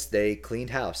Giants, they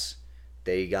cleaned house.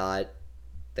 They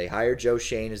hired Joe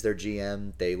Shane as their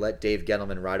GM. They let Dave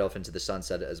Gettleman ride off into the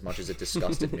sunset as much as it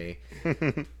disgusted me.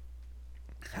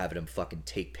 Having him fucking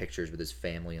take pictures with his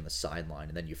family on the sideline,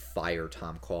 and then you fire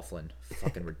Tom Coughlin.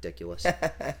 Fucking ridiculous.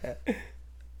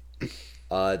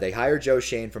 They hire Joe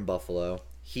Shane from Buffalo.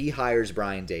 He hires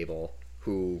Brian Daboll,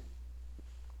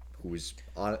 who's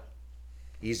on.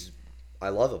 I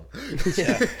love him.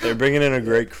 Yeah, they're bringing in a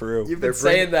great crew. You've been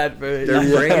saying that for They're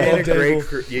bringing in a great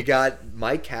crew. You got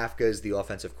Mike Kafka as the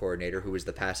offensive coordinator, who was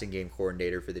the passing game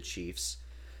coordinator for the Chiefs,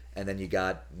 and then you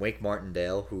got Wink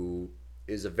Martindale, who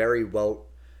is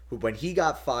who when he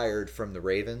got fired from the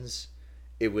Ravens,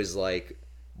 it was like,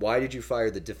 why did you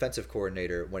fire the defensive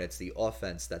coordinator when it's the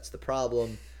offense that's the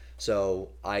problem? So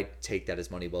I take that as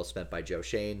money well spent by Joe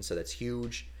Shane. So that's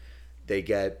huge. They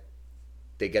got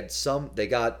some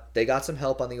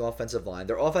help on the offensive line.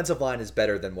 Their offensive line is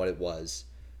better than what it was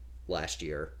last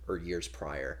year or years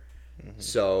prior. Mm-hmm.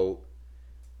 So,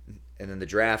 and then the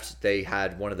draft, they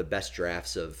had one of the best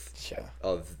drafts of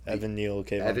Evan Neal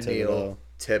came Evan on Neal,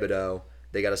 Thibodeau.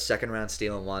 They got a second round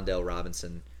steal in Wan'Dale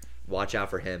Robinson. Watch out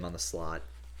for him on the slot.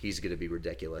 He's going to be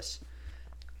ridiculous.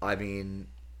 I mean,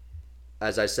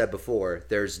 as I said before,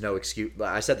 there's no excuse.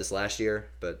 I said this last year,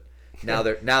 but now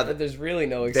there's really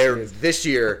no excuse. This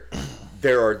year,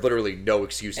 there are literally no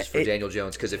excuses for Daniel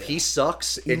Jones because if he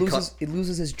sucks, he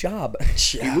loses his job.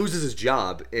 He loses his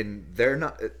job, and they're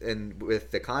not. And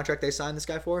with the contract they signed this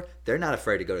guy for, they're not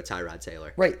afraid to go to Tyrod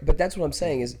Taylor. Right, but that's what I'm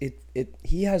saying is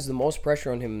he has the most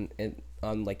pressure on him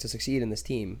to succeed in this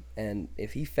team, and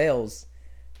if he fails,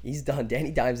 he's done.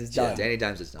 Danny Dimes is done. Danny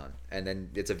Dimes is done, and then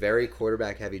it's a very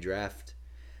quarterback heavy draft.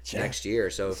 Next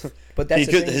year, so but that's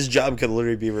his job could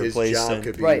literally be replaced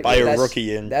by a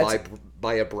rookie and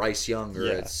by a Bryce Young or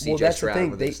a CJ that's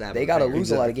Stroud. The thing. They got to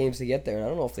lose a lot of games to get there, and I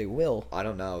don't know if they will. I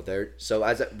don't know. If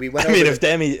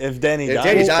Danny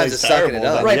Dimes is sucking it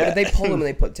up, right? But they pull him and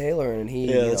they put Taylor in, and he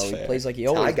plays like he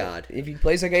always. If he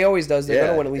plays like he always does, they're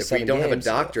gonna win at least 7 games. If we don't have a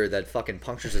doctor that fucking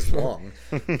punctures his lung,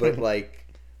 but like.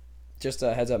 Just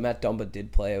a heads up, Matt Dumba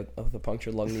did play with a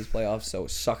punctured lung in these playoffs, so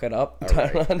suck it up.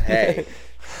 Right. Hey,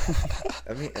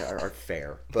 I mean, are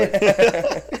fair,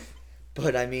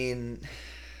 but I mean,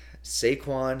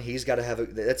 Saquon, he's got to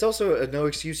have that's also no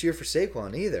excuse here for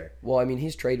Saquon either. Well, I mean,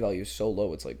 his trade value is so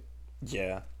low. It's like,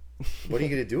 what are you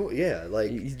gonna do? Yeah, like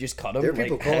you just cut him. There are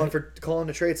people calling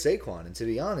to trade Saquon, and to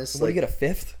be honest, what do you get, a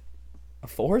fifth, a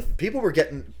fourth? People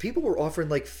were offering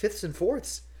like fifths and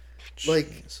fourths,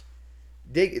 like.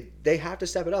 They have to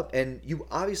step it up, and you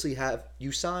obviously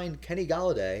you signed Kenny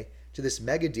Golladay to this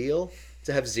mega deal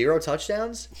to have 0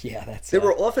 touchdowns. Yeah, there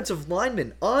were offensive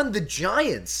linemen on the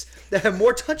Giants that have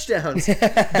more touchdowns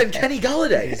than Kenny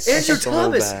Golladay. Andrew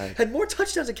Thomas had more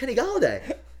touchdowns than Kenny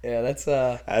Golladay. Yeah,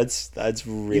 that's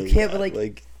really you can't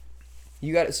like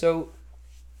you got so.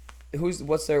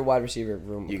 What's their wide receiver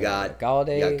room? You got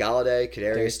Golladay. You got Golladay,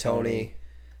 Kadarius Toney.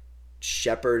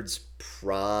 Shepard's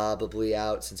probably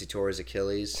out since he tore his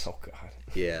Achilles. Oh God.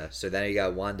 Yeah. So then you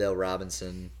got Wan'Dale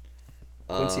Robinson.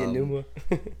 Quincy Enunwa.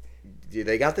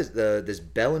 They got this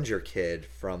Bellinger kid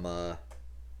from The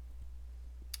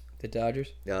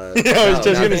Dodgers. I was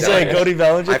just gonna say Cody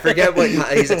Bellinger. I forget what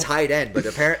he's a tight end, but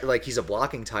apparently like he's a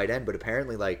blocking tight end, but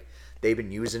apparently like they've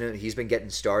been using it. He's been getting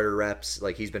starter reps.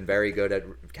 Like he's been very good at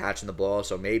catching the ball.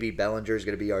 So maybe Bellinger is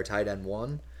going to be our tight end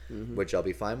one, which I'll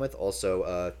be fine with.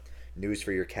 Also, news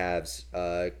for your Cavs.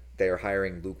 They are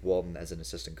hiring Luke Walton as an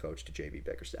assistant coach to JB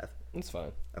Bickerstaff. That's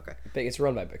fine. Okay. It's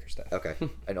run by Bickerstaff. Okay.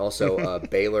 And also,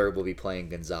 Baylor will be playing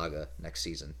Gonzaga next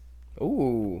season.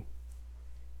 Ooh.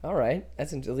 All right.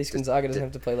 At least Gonzaga doesn't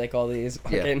have to play like all these.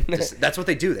 Yeah, that's what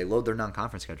they do. They load their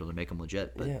non-conference schedule to make them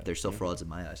legit, but they're still frauds in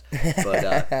my eyes.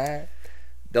 But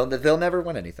they'll never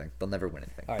win anything. They'll never win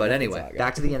anything. Right, but anyway, Gonzaga.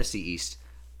 back to the NFC East.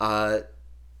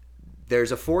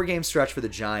 There's a 4-game stretch for the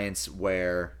Giants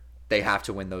where they have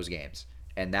to win those games,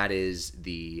 and that is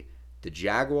the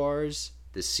Jaguars,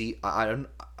 I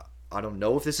don't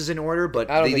know if this is in order, but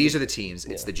these are the teams.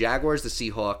 It's the Jaguars, the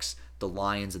Seahawks, the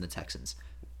Lions, and the Texans.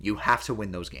 You have to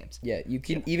win those games. Yeah, you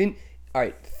can even. All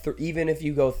right, even if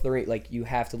you go 3, like you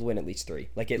have to win at least 3,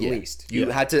 like at least. You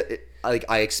had to. Like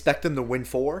I expect them to win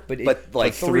 4, but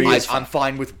like 3 3, I'm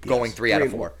fine with going 3 out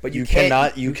of 4. But you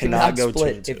cannot go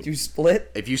split. 2-2.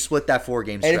 If you split, that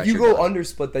 4-game stretch, and if you go under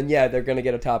split, then they're gonna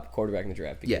get a top quarterback in the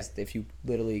draft. Because if you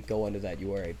literally go under that,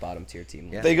 you are a bottom tier team.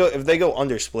 Yeah. If they go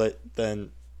under split,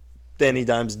 then Danny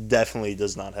Dimes definitely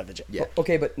does not have a chance. Yeah.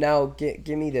 Okay, but now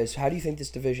give me this. How do you think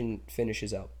this division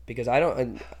finishes out? Because I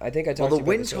don't. I think I talked. The about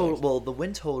win this total. earlier. Well, the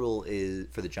win total is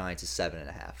for the Giants is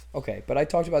 7.5. Okay, but I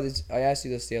talked about this. I asked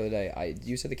you this the other day.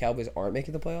 You said the Cowboys aren't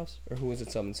making the playoffs, or who was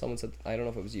it? Someone said. I don't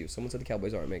know if it was you. Someone said the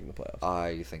Cowboys aren't making the playoffs.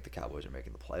 I think the Cowboys are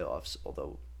making the playoffs,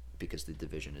 although because the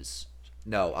division is.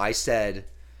 No, I said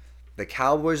the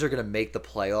Cowboys are going to make the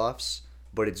playoffs,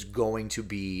 but it's going to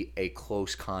be a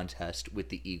close contest with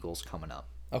the Eagles coming up.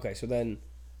 Okay,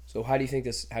 so how do you think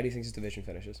this? How do you think this division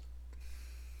finishes?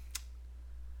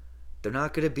 They're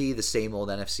not going to be the same old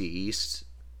NFC East,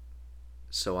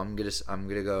 so I'm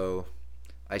gonna go.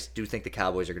 I do think the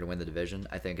Cowboys are going to win the division.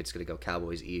 I think it's going to go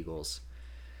Cowboys, Eagles.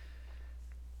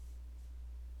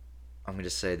 I'm going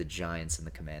to say the Giants and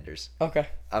the Commanders. Okay.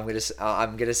 I'm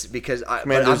gonna because I'm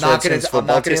Commanders, not Redskins gonna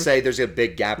football team? say there's a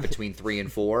big gap between 3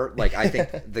 and 4. Like I think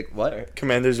the what?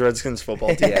 Commanders, Redskins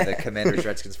football team. Yeah, the Commanders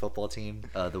Redskins football team.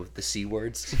 The C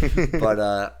words. But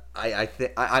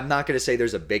I'm not gonna say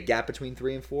there's a big gap between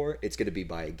 3 and 4. It's gonna be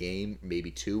by a game,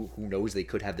 maybe 2. Who knows? They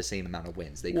could have the same amount of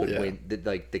wins. They could win.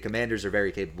 The Commanders are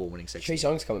very capable of winning 6. Chase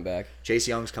Young's coming back. Chase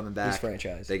Young's coming back. He's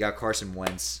franchise. They got Carson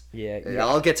Wentz. Yeah.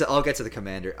 I'll get to the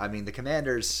Commander. I mean, the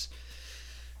Commanders.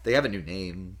 They have a new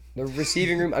name. The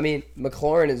receiving room. I mean,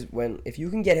 McLaurin is if you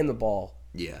can get him the ball.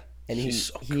 Yeah. And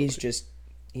he's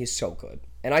so good.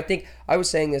 And I think I was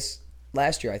saying this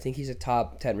last year. I think he's a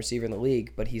top 10 receiver in the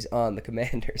league, but he's on the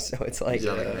Commanders, so it's like he's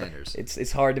on the Commanders.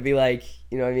 It's hard to be like,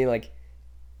 you know what I mean? Like,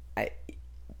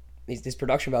 his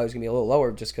production value is gonna be a little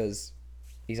lower just because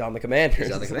he's on the Commanders.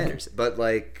 He's on the Commanders, but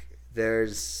like,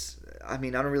 I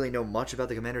mean, I don't really know much about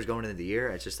the Commanders going into the year.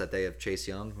 It's just that they have Chase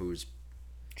Young, who's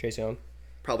Chase Young.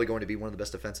 Probably going to be one of the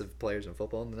best defensive players in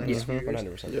football in the next few years.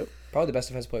 100%. Yep. Probably the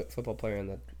best football player in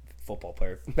the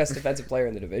best defensive player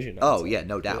in the division. Oh yeah,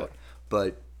 no doubt. Yeah.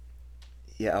 But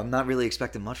yeah, I'm not really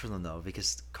expecting much from them though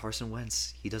because Carson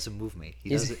Wentz, he doesn't move me.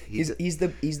 He's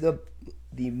the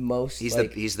most.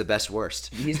 He's the best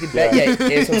worst. He's the best.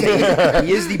 Yeah,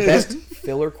 he is the best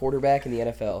filler quarterback in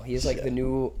the NFL. He is like the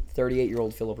new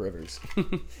 38-year-old Phillip Rivers.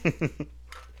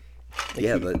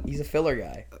 But he's a filler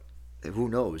guy. Who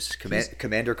knows?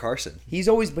 Commander Carson. He's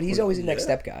always a next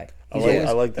step guy.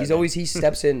 I like that. He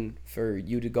steps in for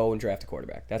you to go and draft a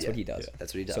quarterback. That's what he does. Yeah,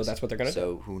 that's what he does. So that's what they're gonna do.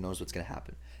 So who knows what's gonna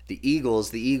happen? The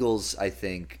Eagles, I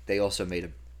think they also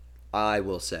I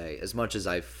will say, as much as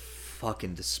I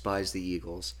fucking despise the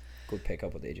Eagles. Good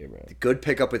pickup with AJ Brown. Good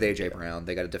pickup with AJ Brown.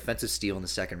 They got a defensive steal in the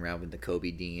second round with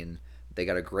Nakobe Dean. They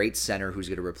got a great center who's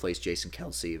gonna replace Jason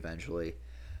Kelce eventually.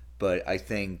 But I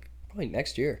think probably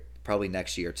next year. Probably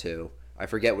next year too. I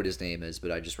forget what his name is,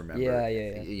 but I just remember. Yeah.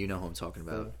 You know who I'm talking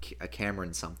about. A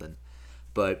Cameron something.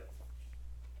 But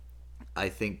I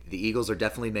think the Eagles are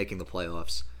definitely making the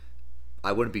playoffs.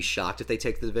 I wouldn't be shocked if they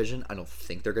take the division. I don't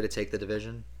think they're going to take the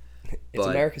division. It's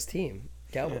America's team,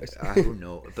 Cowboys. I don't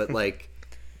know, but like,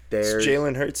 it's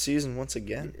Jalen Hurts season once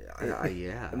again.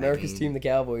 Yeah, America's team, the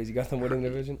Cowboys. You got them winning the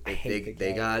division.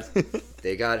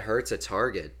 They got Hurts at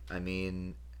target. I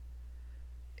mean,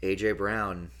 AJ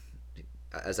Brown.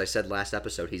 As I said last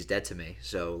episode, he's dead to me.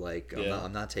 So like,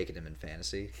 I'm not taking him in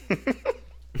fantasy.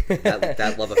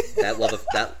 that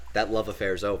love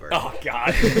affair is over. Oh God.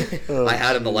 I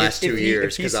had him the last 2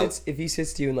 years because if he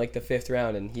sits to you in like the 5th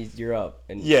round and you're up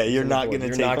and Yeah, he's you're on the not board, gonna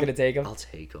you're take not him? gonna take him. I'll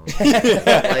take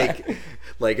him.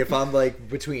 like if I'm like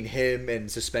between him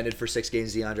and suspended for 6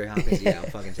 games, DeAndre Hopkins, yeah, I'm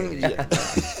fucking taking it.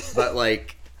 But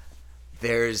like,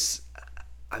 the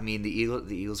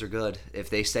Eagles are good if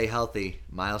they stay healthy.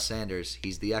 Miles Sanders,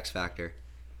 he's the X factor.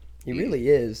 He really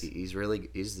is. He's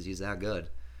that good.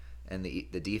 And the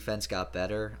defense got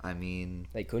better. I mean,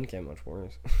 They couldn't get much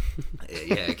worse.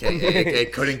 yeah,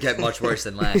 it couldn't get much worse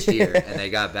than last year, and they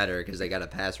got better because they got a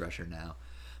pass rusher now.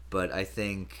 But I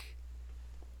think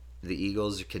the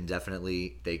Eagles can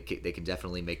definitely can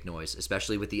definitely make noise,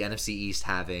 especially with the NFC East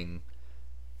having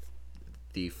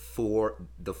the four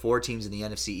teams in the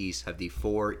NFC East have the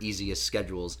 4 easiest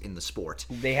schedules in the sport.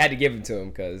 They had to give him to him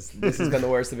because this has been the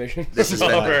worst division. This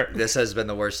has been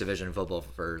the worst division in football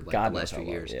for like God the last few knows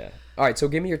how long, years. Yeah. All right, so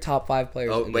give me your top 5 players.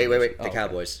 Oh in wait! division. The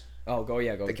Cowboys. Oh, go.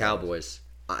 The Cowboys.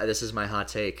 This is my hot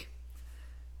take.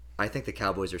 I think the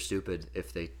Cowboys are stupid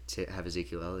if they have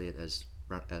Ezekiel Elliott as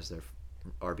their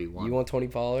RB1. You want Tony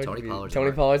Pollard? Tony Pollard's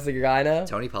Pollard's the guy now.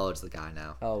 Tony Pollard's the guy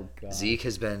now. Oh God. Zeke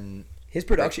has been His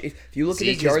production. If you look at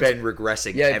his Zeke yards, has been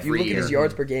regressing. yeah. If every you look year. at his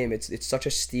yards per game, it's such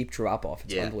a steep drop off.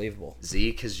 It's Yeah. unbelievable.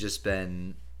 Zeke has just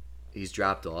been he's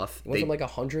dropped off. It went from like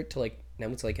 100 to like now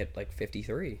it's like at like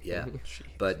 53. Yeah,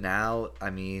 but now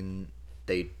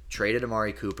they traded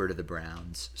Amari Cooper to the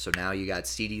Browns, so now you got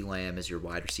CeeDee Lamb as your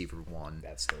wide receiver 1.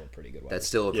 That's still a pretty good. That's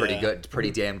still a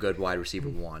pretty damn good wide receiver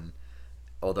 1.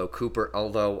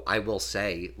 Although I will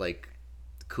say, like,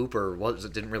 Cooper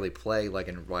didn't really play like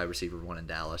a wide receiver 1 in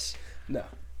Dallas. No.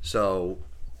 So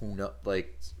who know?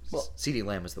 Like, CeeDee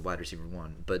Lamb was the wide receiver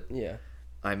 1, but Yeah.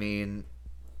 I mean,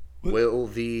 will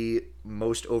the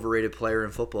most overrated player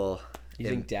in football? You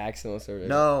think Dak's the most overrated?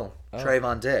 No,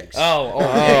 Trayvon Diggs. Oh,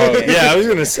 yeah, I was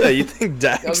gonna say you think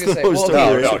Dak's gonna the say, most well,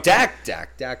 overrated. No,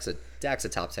 Dak's a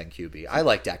top 10 QB. I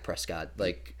like Dak Prescott.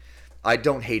 Like, I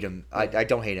don't hate him. I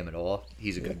don't hate him at all.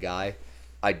 He's a good guy.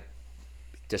 I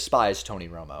despise Tony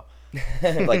Romo.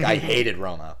 Like, I hated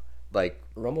Romo. Like,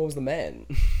 Romo was the man.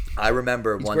 I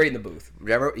remember He's great in the booth.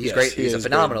 Remember, he's Yes, great. he He's a is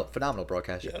phenomenal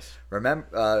broadcaster. Yes.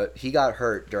 Remember, he got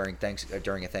hurt during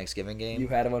a Thanksgiving game. You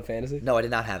had him on fantasy? No, I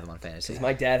did not have him on fantasy. Because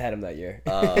my dad had him that year.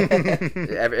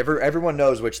 Everyone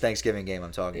knows which Thanksgiving game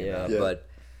I'm talking about, Yeah. but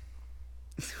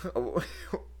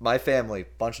my family,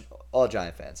 all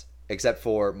Giant fans, except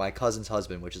for my cousin's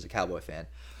husband, which is a Cowboy fan.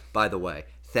 By the way,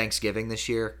 Thanksgiving this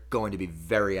year going to be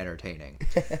very entertaining.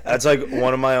 That's like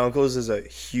one of my uncles is a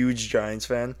huge Giants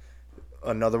fan.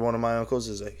 Another one of my uncles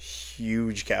is a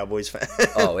huge Cowboys fan.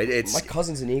 Oh, it's my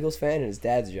cousin's an Eagles fan and his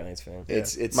dad's a Giants fan.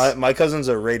 it's my cousin's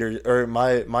a Raiders, or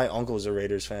my uncle's a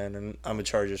Raiders fan, and I'm a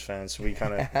Chargers fan, so we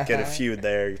kind of get a feud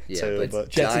there too. But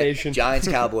Jets Nation. Giants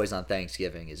Cowboys on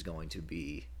Thanksgiving is going to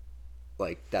be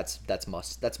like that's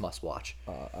must watch.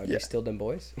 Are they still them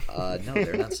boys? No,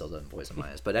 they're not still done boys in my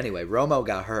eyes. But anyway, Romo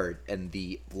got hurt, and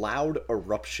the loud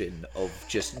eruption of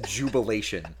just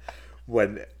jubilation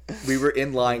when we were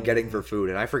in line getting for food,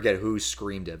 and I forget who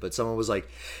screamed it, but someone was like,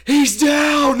 "He's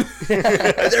down!" And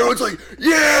everyone's like,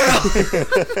 "Yeah!"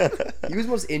 He was the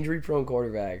most injury-prone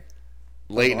quarterback.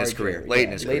 Late in his career. Late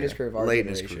in his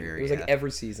career. It was like yeah.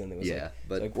 every season. It was Yeah,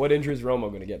 but like, what injury is Romo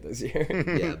going to get this year?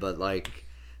 Yeah, but like,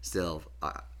 still,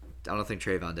 I don't think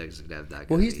Trayvon Diggs is gonna have that good.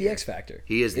 Well, he's of a the year. X factor.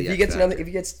 He is the if X he gets factor. If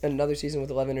he gets another season with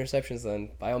 11 interceptions,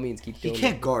 then by all means keep He doing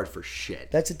can't it. guard for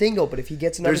shit. That's the thing, though. But if he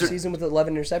gets another There's a- season with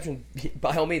 11 interceptions,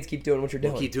 by all means keep doing what you're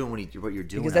doing. Keep doing what you're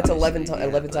doing because that's 11 obviously,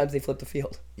 yeah, but- times they flip the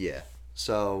field. Yeah.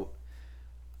 So,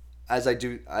 as I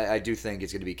do think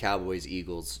it's going to be Cowboys,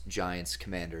 Eagles, Giants,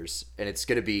 Commanders, and it's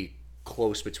going to be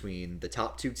close between the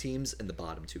top 2 teams and the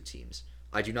bottom 2 teams.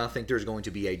 I do not think there's going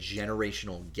to be a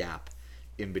generational gap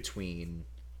in between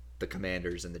the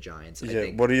Commanders and the Giants. I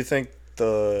think what do you think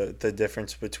the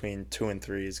difference between 2 and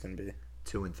 3 is going to be?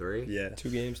 2 and 3. Yeah. 2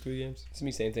 games, 3 games. It's gonna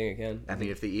be same thing again. I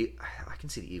mean, if I can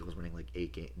see the Eagles winning like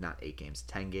 8 games,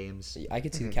 10 games. I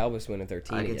could see the Cowboys winning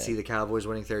 13. I can again. see the Cowboys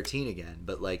winning 13 again.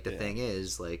 But like the thing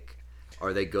is, like,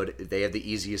 are they good? They have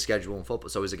the easiest schedule in football.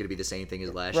 So is it going to be the same thing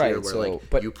as last Right, year, where so-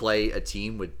 but- you play a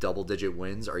team with double-digit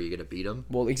wins? Are you going to beat them?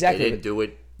 Well, exactly. They didn't do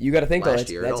it. You got to think though. last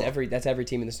year at all. That's every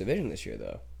team in this division this year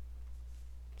though.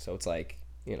 So it's like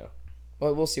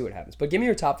well, we'll see what happens. But give me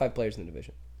your top 5 players in the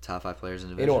division. Top 5 players in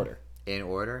the division. In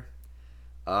order.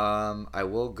 I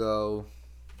will go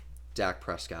Dak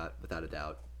Prescott without a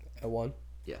doubt. At 1.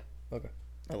 Yeah. Okay.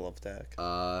 I love Dak.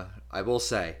 I will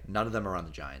say none of them are on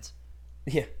the Giants.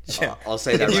 Yeah. I'll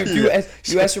say that right.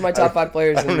 You asked for my top 5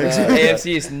 players in the AFC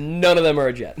East. None of them are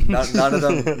a Jet. None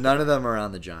of them are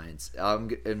on the Giants.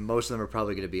 And most of them are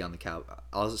probably going to be on the Cow.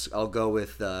 I'll go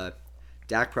with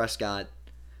Dak Prescott.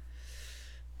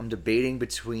 I'm debating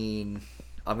between.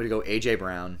 I'm going to go AJ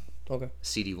Brown. Okay.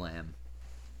 CeeDee Lamb.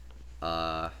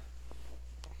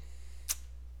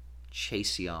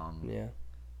 Chase Young. Yeah.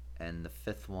 And the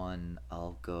 5th one,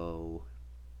 I'll go.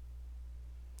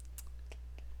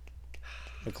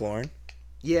 McLaurin.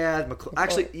 Yeah,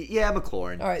 actually, yeah,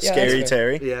 McLaurin. All right. Yeah, Scary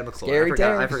Terry. Yeah, McLaurin. Scary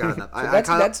I forgot Terry. that. That's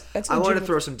I wanted to legitimate.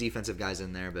 throw some defensive guys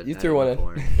in there, but You threw one in.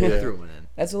 I threw one in.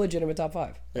 That's a legitimate top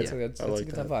 5. That's Yeah, a good, I like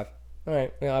good that. top 5. All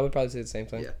right. Yeah, I would probably say the same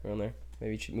thing. Yeah. Around there.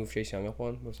 Maybe move Chase Young up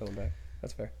one. Move someone back.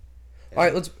 That's fair. All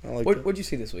right. What'd you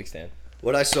see this week, Stan?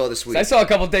 What I saw this week. I saw a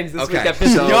couple things this week Okay, that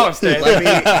pissed so me off, Stan.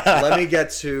 let me get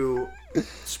to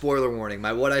spoiler warning.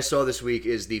 What I saw this week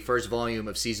is the first volume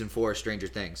of season 4 of Stranger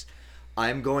Things.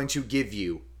 I'm going to give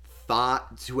you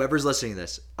whoever's listening to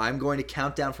this, I'm going to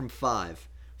count down from 5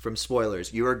 from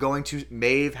spoilers. You are going to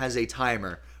Maeve has a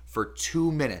timer for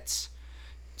 2 minutes.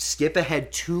 Skip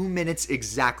ahead 2 minutes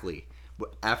exactly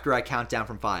after I count down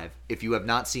from 5. If you have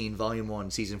not seen volume 1,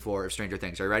 season 4 of Stranger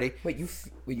Things, are you ready? Wait, you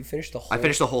finished the whole... I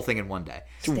finished the whole thing in one day.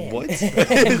 Stan. What?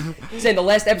 Saying the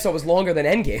last episode was longer than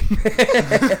Endgame.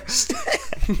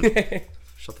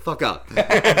 Shut the fuck up.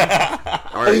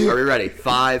 All right, are we ready?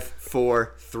 5,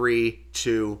 4, 3,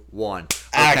 2, 1. Okay,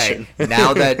 Action.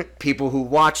 now that people who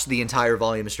watched the entire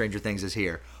volume of Stranger Things is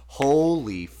here,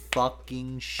 holy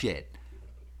fucking shit.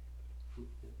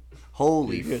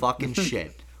 Holy fucking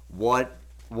shit. What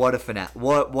a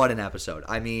what an episode.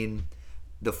 I mean,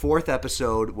 the 4th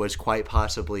episode was quite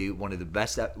possibly one of the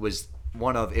best, was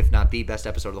one of, if not the best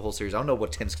episode of the whole series. I don't know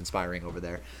what Tim's conspiring over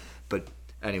there, but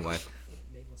anyway.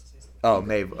 Oh,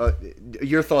 Maeve,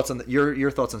 your thoughts on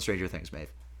your thoughts on Stranger Things, Maeve?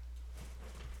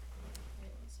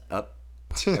 Up.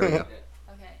 There we go.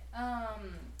 Okay.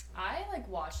 I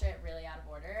watched it really out of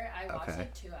order. I watched Okay.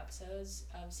 2 episodes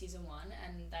of season 1,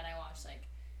 and then I watched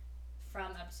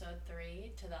from episode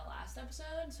 3 to the last episode.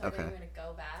 So Okay. I'm going to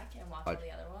go back and watch all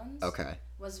the other ones. Okay.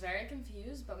 Was very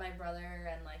confused, but my brother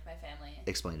and my family.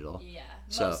 Explained it all. Yeah,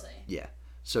 So mostly. yeah.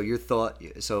 So your thought.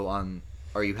 So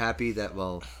are you happy that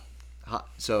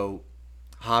so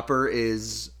Hopper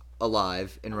is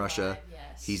alive in Russia?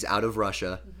 Yes. He's out of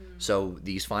Russia. Mm-hmm. So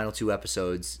these final 2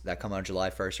 episodes that come out July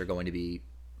 1st are going to be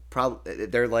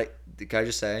they're can I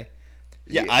just say?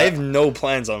 Yeah, I have no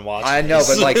plans on watching. I know,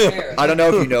 this. but I don't know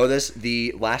if you know this.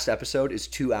 The last episode is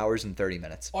 2 hours and 30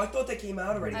 minutes. Oh, I thought they came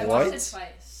out already. I What? watched it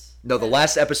twice. No, the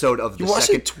last episode of the You watched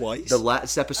second. it twice? The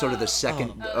last episode of the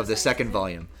second Oh, the second second.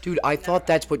 volume. Dude, I thought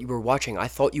that's what you were watching. I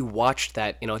thought you watched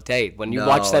that in a day. When you No,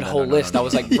 watched that no, whole no, list, no, I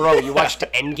was like, bro, you watched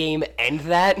Endgame and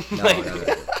that? No,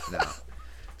 Like- no.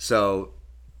 So,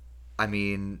 I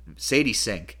mean, Sadie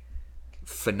Sink,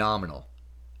 phenomenal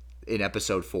in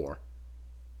episode 4.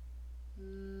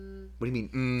 What do you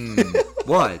mean?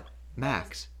 What,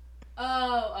 Max?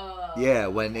 Oh. Yeah,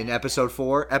 when in episode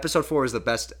 4 is the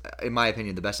best, in my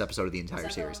opinion, the best episode of the Is entire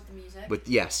that the one series. with the music?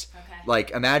 Yes.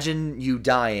 Okay. Imagine you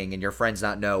dying and your friends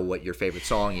not know what your favorite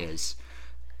song is,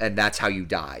 and that's how you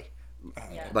die.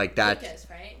 Yeah. that. Lucas,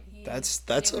 right? That's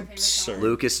knew her favorite absurd. song.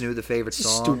 Lucas knew the favorite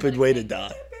song. Stupid way to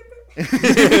die.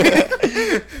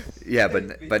 Yeah,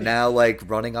 but now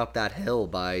running up that hill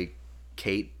by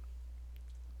Kate.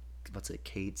 What's it?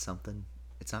 Kate something.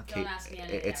 It's not Don't Kate. ask me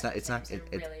any It's not. It's not. names,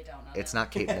 I really don't know It's them.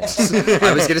 not Kate Moss.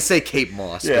 I was gonna say Kate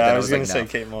Moss. but Yeah, then I was gonna like, say no.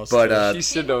 Kate Moss. But She's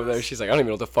sitting over there. She's like, I don't even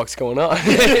know what the fuck's going on. but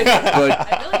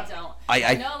I really don't. I-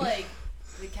 I know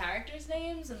the characters'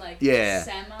 names and Yeah.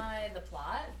 semi the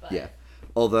plot, but yeah.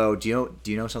 Although, do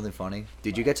you know something funny?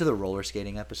 Did you get to the roller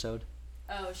skating episode?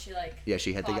 oh, she Yeah,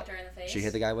 she hit the clocked guy. her in the face. She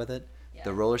hit the guy with it. Yeah.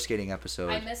 The roller skating episode.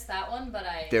 I missed that one, but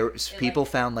People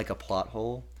found a plot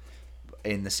hole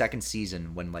in the second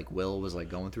season when Will was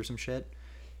going through some shit,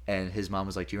 and his mom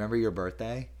was like, "Do you remember your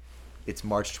birthday? It's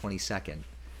March 22nd."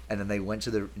 And then they went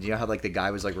to do you know how the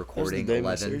guy was That was the recording day of my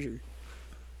 11? surgery.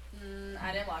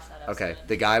 I didn't watch that episode. Okay,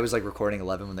 the guy was recording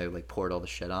 11 when they poured all the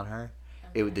shit on her.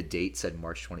 The date said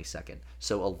March 22nd.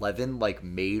 So 11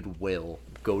 made Will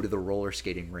go to the roller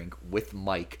skating rink with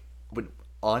Mike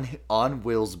on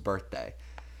Will's birthday.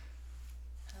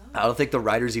 I don't think the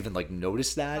writers even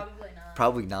noticed that. Probably not.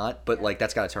 Probably not, but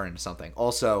that's got to turn into something.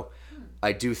 Also,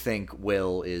 I do think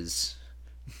Will is.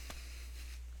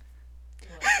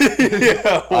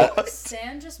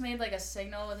 Stan just made a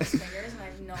signal with his fingers, and I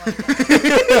have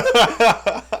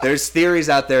no idea. There's theories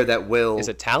out there that Will. Is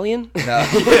Italian? No.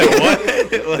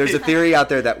 There's a theory out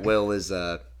there that Will is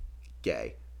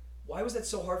gay. Why was that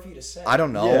so hard for you to say? I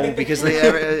don't know Yeah. because they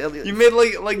You made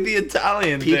like the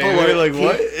Italian People thing. are- We're like,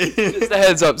 what? Just a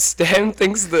heads up. Stan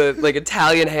thinks the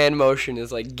Italian hand motion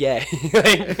is like gay.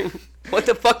 Like, what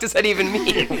the fuck does that even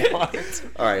mean? What?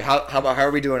 All right, how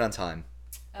are we doing on time?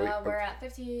 We're at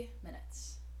 50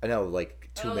 minutes. I know, like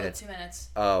 2 minutes. 2 minutes.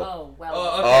 Oh. Oh, well.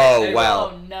 Oh,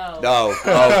 wow. Oh, no. No. Oh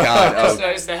God. Oh.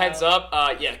 Just the heads up.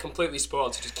 Yeah, completely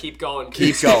spoiled. So just keep going.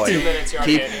 Keep going. 2 minutes. You're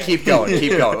okay. Keep going.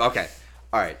 Keep going. Okay.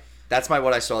 All right. That's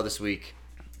what I saw this week.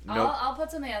 No, I'll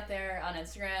put something out there on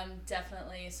Instagram.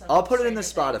 Definitely. I'll put it in the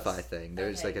Stranger Spotify Things. thing.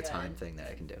 There's Okay, like a good. time thing that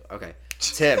I can do. Okay.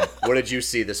 Tim, what did you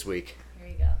see this week? Here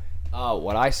you go.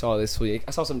 What I saw this week,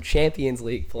 I saw some Champions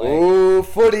League play. Ooh,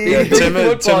 footy. Yeah, Tim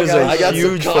is Football a guy. I got some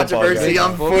huge football controversy guy.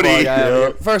 on footy.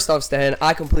 Yeah. First off, Stan,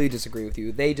 I completely disagree with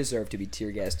you. They deserve to be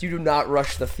tear gassed. You do not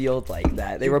rush the field like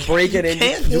that. They were breaking in. You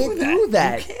can't do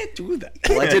that. You can't do that.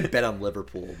 Well, I did bet on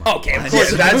Liverpool. Okay, of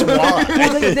course, that's why.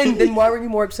 Well, then why were you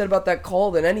more upset about that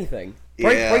call than anything?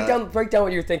 Break down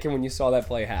what you're thinking when you saw that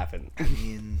play happen. I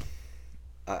mean,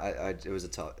 it was a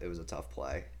tough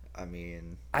play. I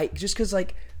mean, Just because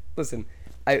listen,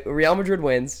 Real Madrid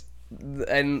wins,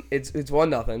 and it's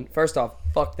 1-0. First off,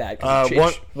 fuck that.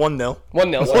 1-0. 1-0.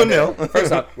 1-0.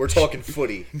 First off, we're talking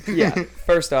footy. yeah.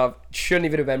 First off, shouldn't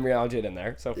even have been Real Madrid in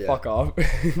there. So Yeah. fuck off.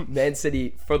 Man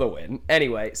City for the win.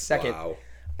 Anyway, second. Wow.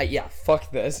 Yeah,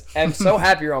 fuck this. I'm so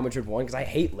happy Real Madrid won because I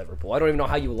hate Liverpool. I don't even know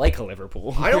how you like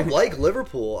Liverpool. I don't like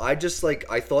Liverpool. I just I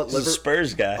thought He's a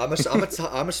Spurs guy. I'm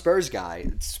a Spurs guy.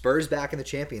 Spurs back in the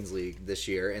Champions League this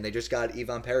year, and they just got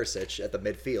Ivan Perisic at the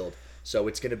midfield. So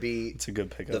it's gonna be. It's a good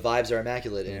pickup. The vibes are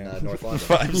immaculate in North London.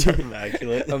 Vibes are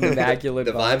immaculate. Immaculate.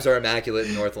 The vibes are immaculate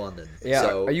in North London. Yeah.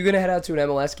 So, Are you gonna head out to an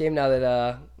MLS game now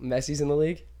that Messi's in the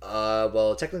league?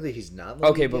 well, technically he's not. In the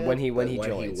Okay, league but yet, when he but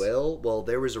joins. he will. Well,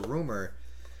 there was a rumor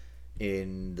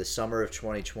in the summer of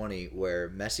 2020 where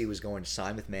Messi was going to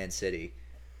sign with Man City,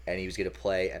 and he was going to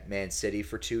play at Man City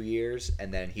for 2 years,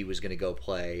 and then he was going to go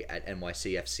play at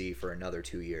NYCFC for another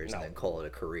 2 years, and then call it a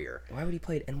career. Why would he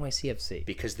play at NYCFC?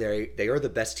 Because they are the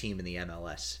best team in the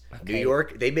MLS. Okay. New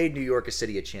York, they made New York a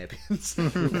city of champions.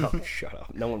 No, shut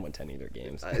up. No one went to any of their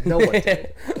games. No one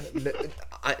did,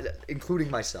 including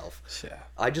myself. Yeah.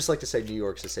 I just like to say New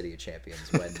York's a city of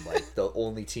champions when the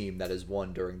only team that has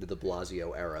won during the De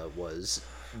Blasio era was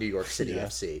New York City Yeah.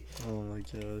 FC. Oh my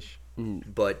gosh.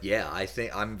 But yeah, I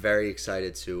think I'm very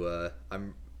excited to.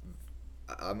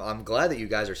 I'm glad that you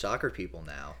guys are soccer people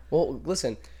now. Well,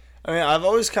 listen. I mean, I've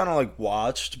always kind of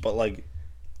watched, but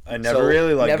I never So,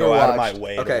 really never go out of my watched.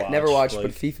 way Okay. to watch. Never watched,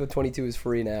 but FIFA 22 is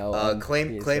free now. on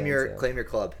Claim PSN, your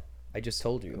club. I just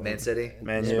told you. Man City,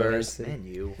 Man U. Spurs, Man City. Man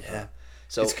U. Yeah.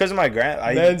 So It's because of my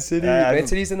Man City. Man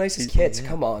City's the nicest kids.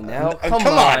 Come on now. Come Come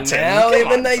on, on Tim. now. Come They're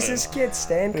the on, nicest kids,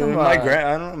 Stan. Come My on.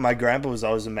 I don't know. My grandpa was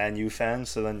always a Man U fan,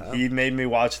 so then he made me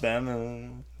watch them,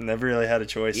 and never really had a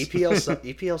choice.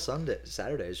 EPL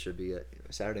Saturdays should be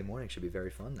Saturday morning should be very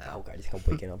fun now. Oh god, I think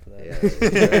I'm waking up for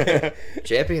that. Yeah.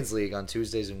 Champions League on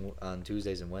Tuesdays and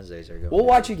Wednesdays are going. We'll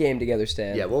watch a game together,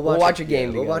 Stan. Yeah, we'll watch a a game.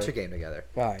 We'll together. watch a game together.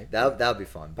 All right. That would be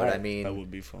fun. But Alright. I mean, That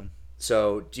would be fun.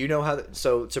 so do you know how?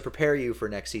 So to prepare you for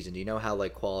next season, do you know how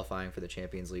qualifying for the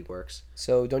Champions League works?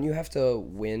 So don't you have to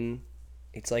win?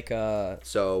 It's like a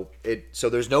So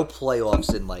there's no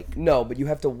playoffs in no, but you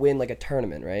have to win a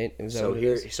tournament, right? Is that So what it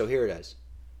here is? here it is.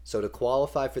 So to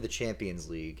qualify for the Champions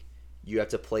League, you have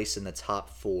to place in the top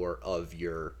 4 of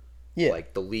your the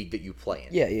league that you play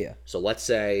in. Yeah. So let's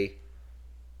say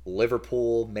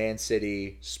Liverpool, Man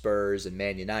City, Spurs, and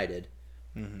Man United,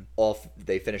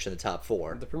 they finish in the top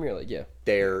 4. The Premier League, yeah.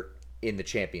 They're in the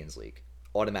Champions League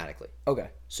automatically. Okay.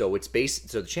 So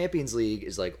so the Champions League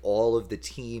is all of the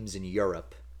teams in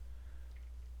Europe.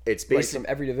 It's Right, basically from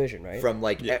every division, right? from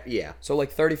yeah. So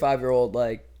 35-year-old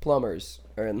plumbers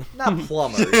are in. Not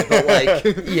plumbers,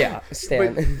 but Yeah,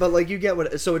 Stan. but you get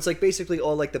what. So it's basically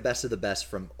all the best of the best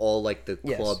from all the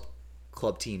Yes.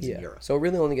 club teams Yeah. in Europe. So it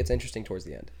really only gets interesting towards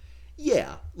the end.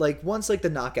 Yeah, once the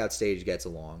knockout stage gets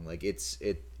along,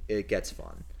 it gets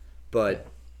fun. But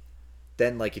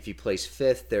then if you place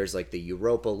 5th, there's the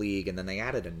Europa League, and then they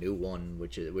added a new one,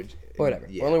 which Whatever.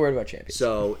 Yeah. We're only worried about champions.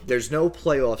 So there's no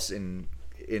playoffs in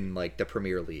the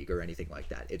Premier League or anything like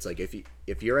that. It's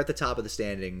if you're at the top of the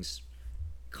standings,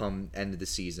 come end of the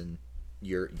season,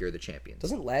 you're the champions.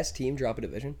 Doesn't last team drop a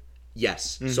division?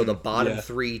 Yes. So the bottom Yeah.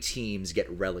 3 teams get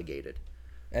relegated.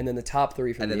 And then the top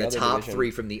 3 from And then the the other top division.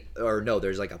 3 from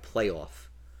there's a playoff.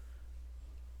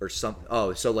 Or some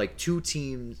so two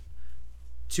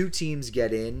teams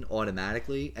get in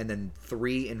automatically, and then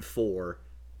 3 and 4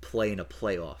 play in a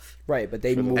playoff. Right, but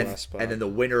they For the moved. last spot. And then the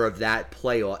winner of that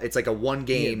playoff, it's like a one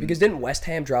game. Because didn't West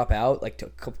Ham drop out like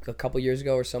a couple years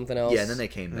ago or something else? Yeah, and then they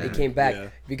came back. They came back Yeah.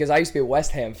 because I used to be a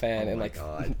West Ham fan and my like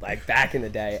God. like back in the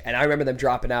day, and I remember them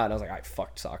dropping out, and I was like, I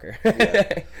fucked soccer.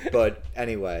 Yeah. But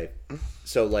anyway,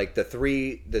 so like the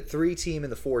three team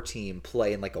and the 4 team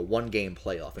play in like a one game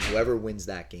playoff, and whoever wins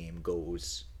that game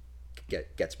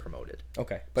gets promoted.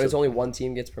 Okay, but it's only one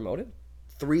team gets promoted.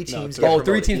 3 teams. two. get Oh, promoted.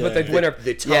 3 teams, but the Yeah. winner.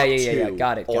 The top yeah. two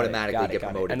Got it. automatically get got it.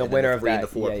 promoted, and the and then winner the of 3 that. and the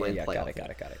 4 yeah, play in got playoff. it.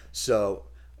 Got it. So,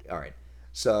 all right.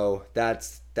 So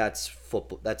that's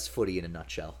football. That's footy in a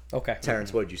nutshell. Okay.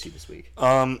 Terrence, what did you see this week?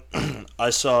 I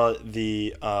saw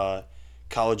the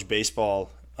college baseball.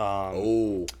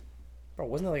 Oh, Bro,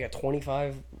 wasn't it like a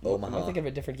 25? Omaha. Am I thinking of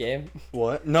a different game?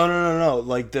 What? No.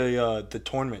 Like the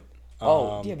tournament.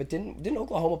 Yeah, but didn't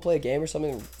Oklahoma play a game or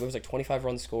something? There was like 25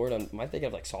 runs scored. Am I thinking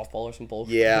of like softball or some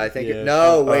bullshit? yeah. I think. Yeah.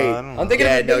 No, wait. I don't know. I'm thinking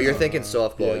Yeah, of no, you're thinking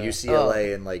softball, Yeah.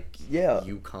 UCLA, and like Yeah.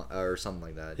 UConn or something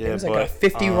like that. Yeah. It was like but, a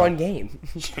 50-run game.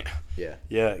 Yeah.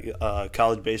 Yeah,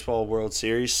 college baseball World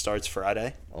Series starts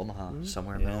Friday. Omaha,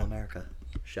 somewhere in Middle America.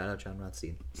 Shout out John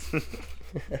Rothstein.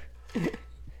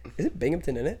 Is it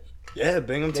Binghamton in it? Yeah, They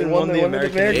Binghamton won won the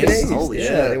American East. Holy yeah,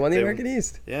 shit. they won the American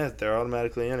East. Yeah, they're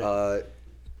automatically in it.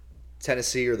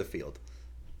 Tennessee or the field?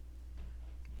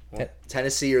 What?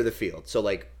 Tennessee or the field. So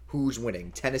like, who's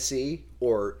winning? Tennessee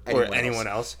or or anyone anyone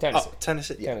else? Tennessee. Oh,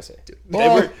 Tennessee. Yeah. Tennessee.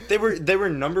 They were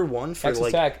number one for Texas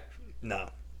like Tech. no.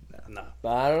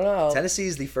 I don't know.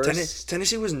 Tennessee's the first.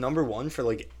 Tennessee was number one for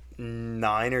like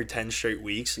 9 or 10 straight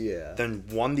weeks. Yeah. Then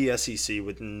won the SEC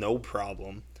with no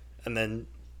problem, and then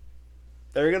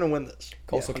they're gonna win this.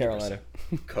 Coastal Carolina.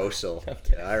 Coastal.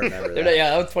 Yeah, I remember that. Yeah,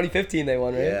 that was 2015 they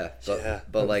won, right? Yeah,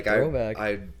 but like Throwback.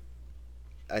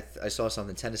 I saw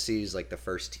something. Tennessee's like the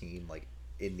first team like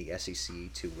in the SEC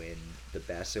to win the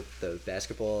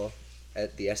basketball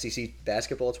at the SEC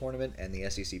basketball tournament and the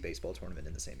SEC baseball tournament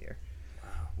in the same year.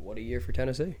 What a year for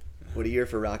Tennessee. What a year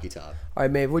for Rocky Top. All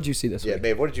right, Maeve, what'd you see this Yeah, week?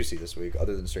 Maeve, what did you see this week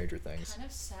other than Stranger Things? Kind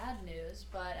of sad news,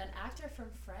 but an actor from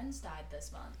Friends died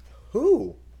this month.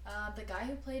 Who? The guy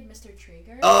who played Mr.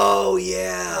 Trigger. Oh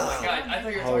yeah. Oh my god, I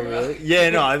thought you were Oh talking about. really? Yeah,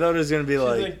 no, I thought it was gonna be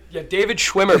like Yeah, David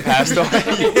Schwimmer passed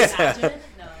away. Acted?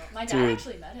 No, my dad Dude.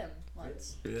 actually met him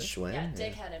once. Schwinn? Yeah,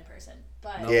 dickhead in person.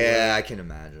 But Yeah, I can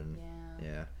imagine.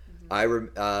 Yeah.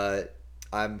 Yeah.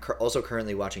 I'm also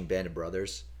currently watching Band of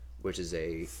Brothers, which is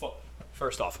a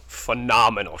First off,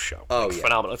 phenomenal show. Oh, Like, yeah.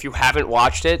 phenomenal. If you haven't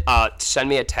watched it, send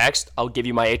me a text. I'll give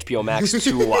you my HBO Max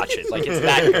to watch it. Like, it's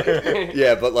that good.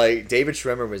 yeah, but like David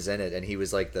Schwimmer was in it, and he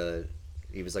was like the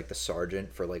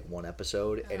sergeant for like one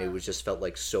episode, and it was just felt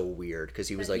like so weird because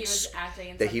he was That like he was acting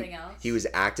in that something else? he was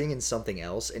acting in something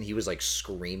else, and he was like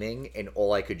screaming, and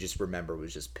all I could just remember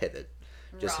was just pivot,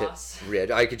 just Ross.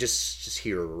 hit. I could just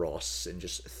hear Ross and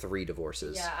just 3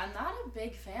 divorces. Yeah, I'm not a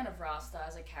big fan of Ross though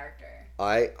as a character.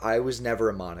 I was never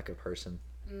a Monica person.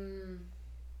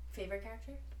 Favorite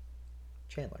character?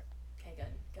 Chandler. Okay,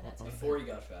 good answer. Before he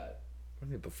got fat. What do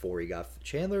you mean before he got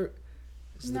Chandler?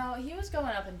 No, he was going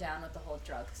up and down with the whole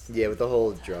drugs. Yeah, with the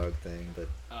whole drug thing, but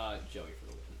Joey for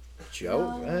the win.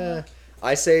 Joe. No.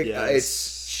 I say Yes.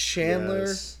 it's Chandler,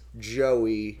 Yes.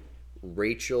 Joey,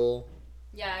 Rachel,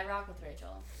 Yeah, I rock with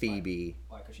Rachel. Phoebe,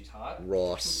 Why? Because she's hot?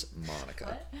 Ross, Monica.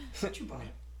 What? What you buy?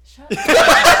 Shut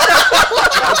up.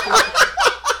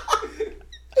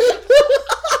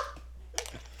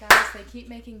 Guys, they keep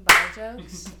making bi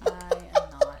jokes. I am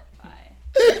not bi.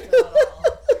 Not at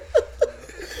all.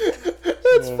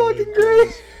 That's fucking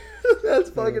great. That's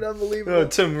fucking unbelievable. No,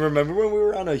 Tim, remember when we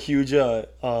were on a huge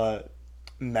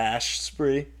MASH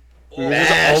spree? We would just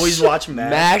MASH. always watch MASH.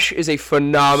 MASH is a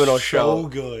phenomenal So show.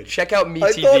 good. Check out Me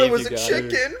I TV thought it if was you a got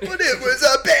chicken, but it was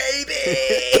a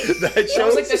baby. That That show,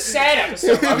 was like the sad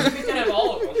episode. I was thinking of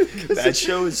all of them. that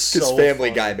show is so Because Family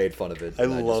funny. Guy made fun of it. I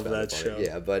and just love found it that funny.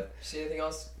 show. Yeah, but See anything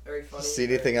else very funny? see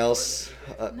anything else?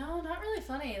 No, not really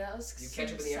funny. That was You catch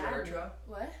some up with the Amber sad- Heard trial?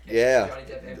 What? Yeah. Johnny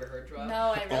Depp Amber Heard trial? No,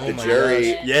 I really Oh The my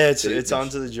jury- gosh. Yeah, it's The- on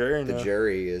to the jury now. The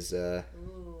jury is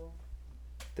Ooh.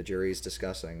 the jury is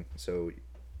discussing. So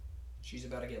She's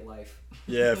about to get life.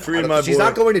 Yeah, free I don't- my she's boy.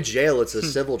 not going to jail. It's a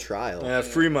civil trial. Yeah,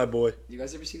 free my boy. You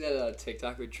guys ever see that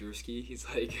TikTok with Drewski? He's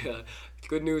like,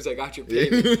 good news, I got your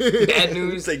baby. Bad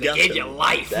news, They they got gave them. you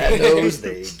life. That knows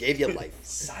they gave you life.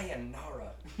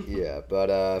 Sayonara. Yeah,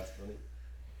 but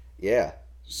yeah.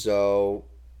 So,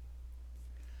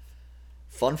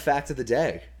 fun fact of the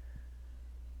day.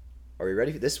 Are we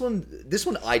ready for this one? This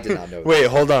one I did not know. Wait,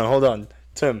 hold on.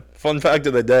 Tim, fun fact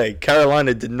of the day: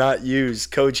 Carolina did not use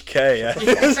Coach K.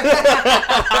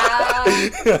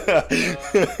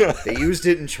 They used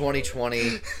it in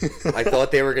 2020. I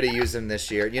thought they were going to use him this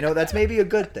year. You know, that's maybe a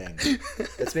good thing.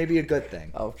 That's maybe a good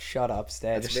thing. Oh, shut up,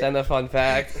 Stan. That's Just send a fun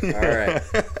fact. All right.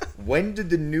 When did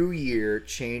the new year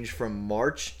change from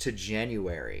March to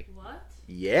January? What?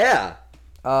 Yeah.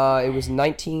 It was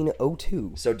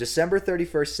 1902. So December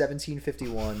 31st,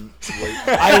 1751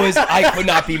 I could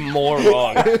not be more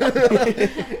wrong.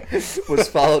 was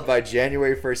followed by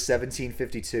January 1st,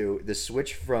 1752. The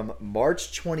switch from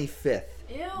March 25th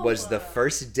Ew. was the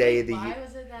first day of the Why year.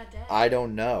 was it that day? I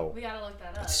don't know. We gotta look that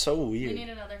up. That's so We weird. need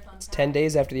another fun fact. 10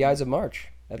 days after the Ides of March.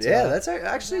 That's That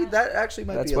actually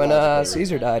might That's be a when logical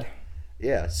Caesar died.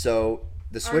 Yeah, so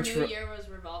the Our switch new from year was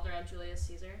revolved around Julius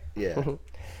Caesar. yeah.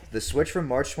 The switch from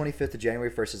March 25th to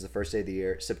January 1st is the first day of the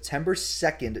year. September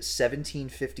 2nd,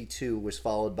 1752 was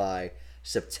followed by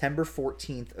September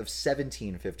 14th of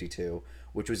 1752,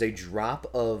 which was a drop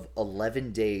of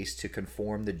 11 days to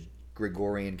conform the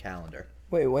Gregorian calendar.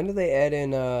 Wait, when did they add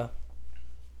in the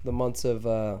months of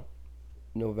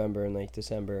November and like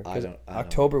December? 'Cause I don't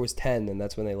October was 10, and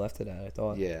that's when they left it at. I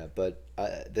thought. Yeah, but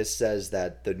this says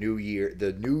that the new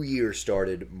year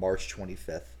started March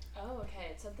 25th. Oh, okay.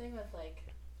 It's something with like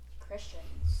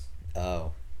Christians.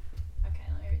 Oh. Okay,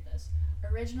 let me read this.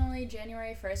 Originally,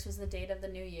 January 1st was the date of the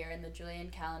new year in the Julian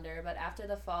calendar, but after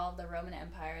the fall of the Roman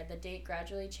Empire, the date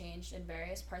gradually changed in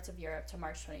various parts of Europe to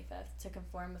March 25th to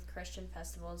conform with Christian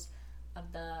festivals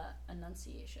of the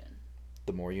Annunciation.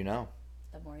 The more you know.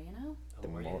 The more you know.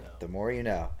 The more you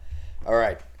know. All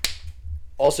right.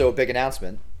 Also, a big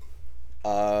announcement.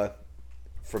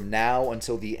 From now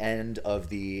until the end of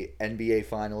the NBA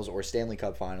Finals or Stanley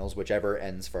Cup Finals, whichever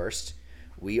ends first,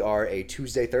 we are a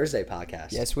Tuesday-Thursday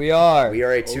podcast. Yes, we are. We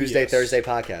are a Tuesday-Thursday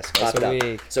podcast. Clap it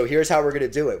up. So here's how we're going to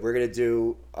do it. We're going to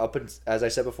do, as I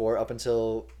said before, up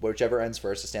until whichever ends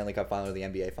first, the Stanley Cup Final or the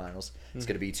NBA Finals. It's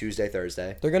going to be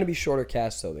Tuesday-Thursday. They're going to be shorter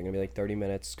casts, though. They're going to be like 30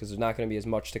 minutes because there's not going to be as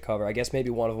much to cover. I guess maybe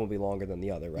one of them will be longer than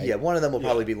the other, right? Yeah, one of them will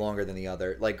probably be longer than the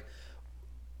other. Like,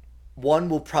 one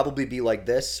will probably be like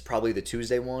this, probably the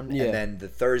Tuesday one, and then the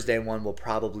Thursday one will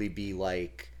probably be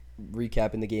like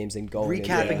recapping the games and going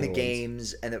recapping the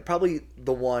games, and it, probably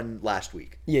the one last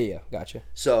week. Yeah, gotcha.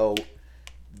 So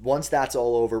once that's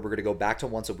all over, we're gonna go back to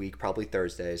once a week, probably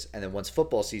Thursdays, and then once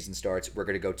football season starts, we're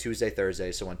gonna go Tuesday,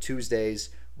 Thursday. So on Tuesdays,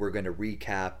 we're gonna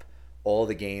recap all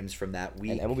the games from that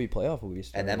week. And MLB playoff will be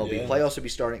starting. And MLB playoffs will be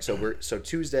starting. So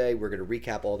Tuesday, we're gonna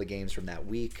recap all the games from that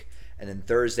week. And then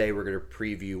Thursday, we're going to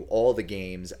preview all the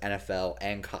games, NFL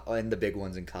and the big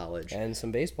ones in college, and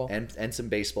some baseball, and some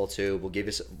baseball too. We'll give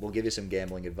you some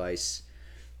gambling advice,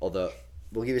 although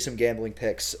we'll give you some gambling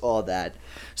picks, all that.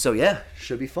 So yeah,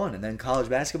 should be fun. And then college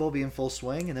basketball will be in full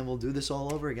swing, and then we'll do this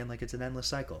all over again like it's an endless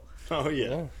cycle. Oh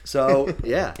yeah. So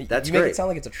yeah, that's you great. make it sound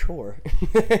like it's a chore.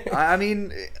 I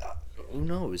mean, who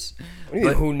knows? What do you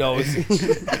mean, who knows?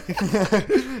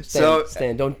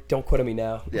 Stan, don't quit on me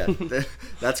now. Yeah,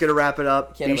 that's gonna wrap it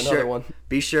up. Can't have another one.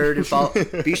 Be sure to follow.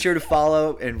 Be sure to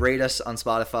follow and rate us on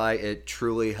Spotify. It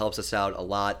truly helps us out a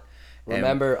lot.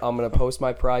 Remember, I'm gonna post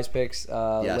my prize picks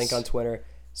Yes. link on Twitter.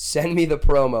 Send me the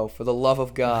promo, for the love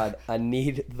of God. I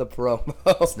need the promo.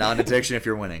 It's not an addiction if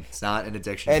you're winning. It's not an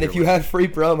addiction. And if you have free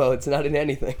promo, it's not in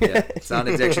anything. Yeah, it's not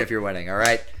an addiction if you're winning. All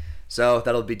right. So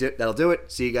that'll do it.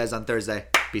 See you guys on Thursday.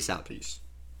 Peace out. Peace.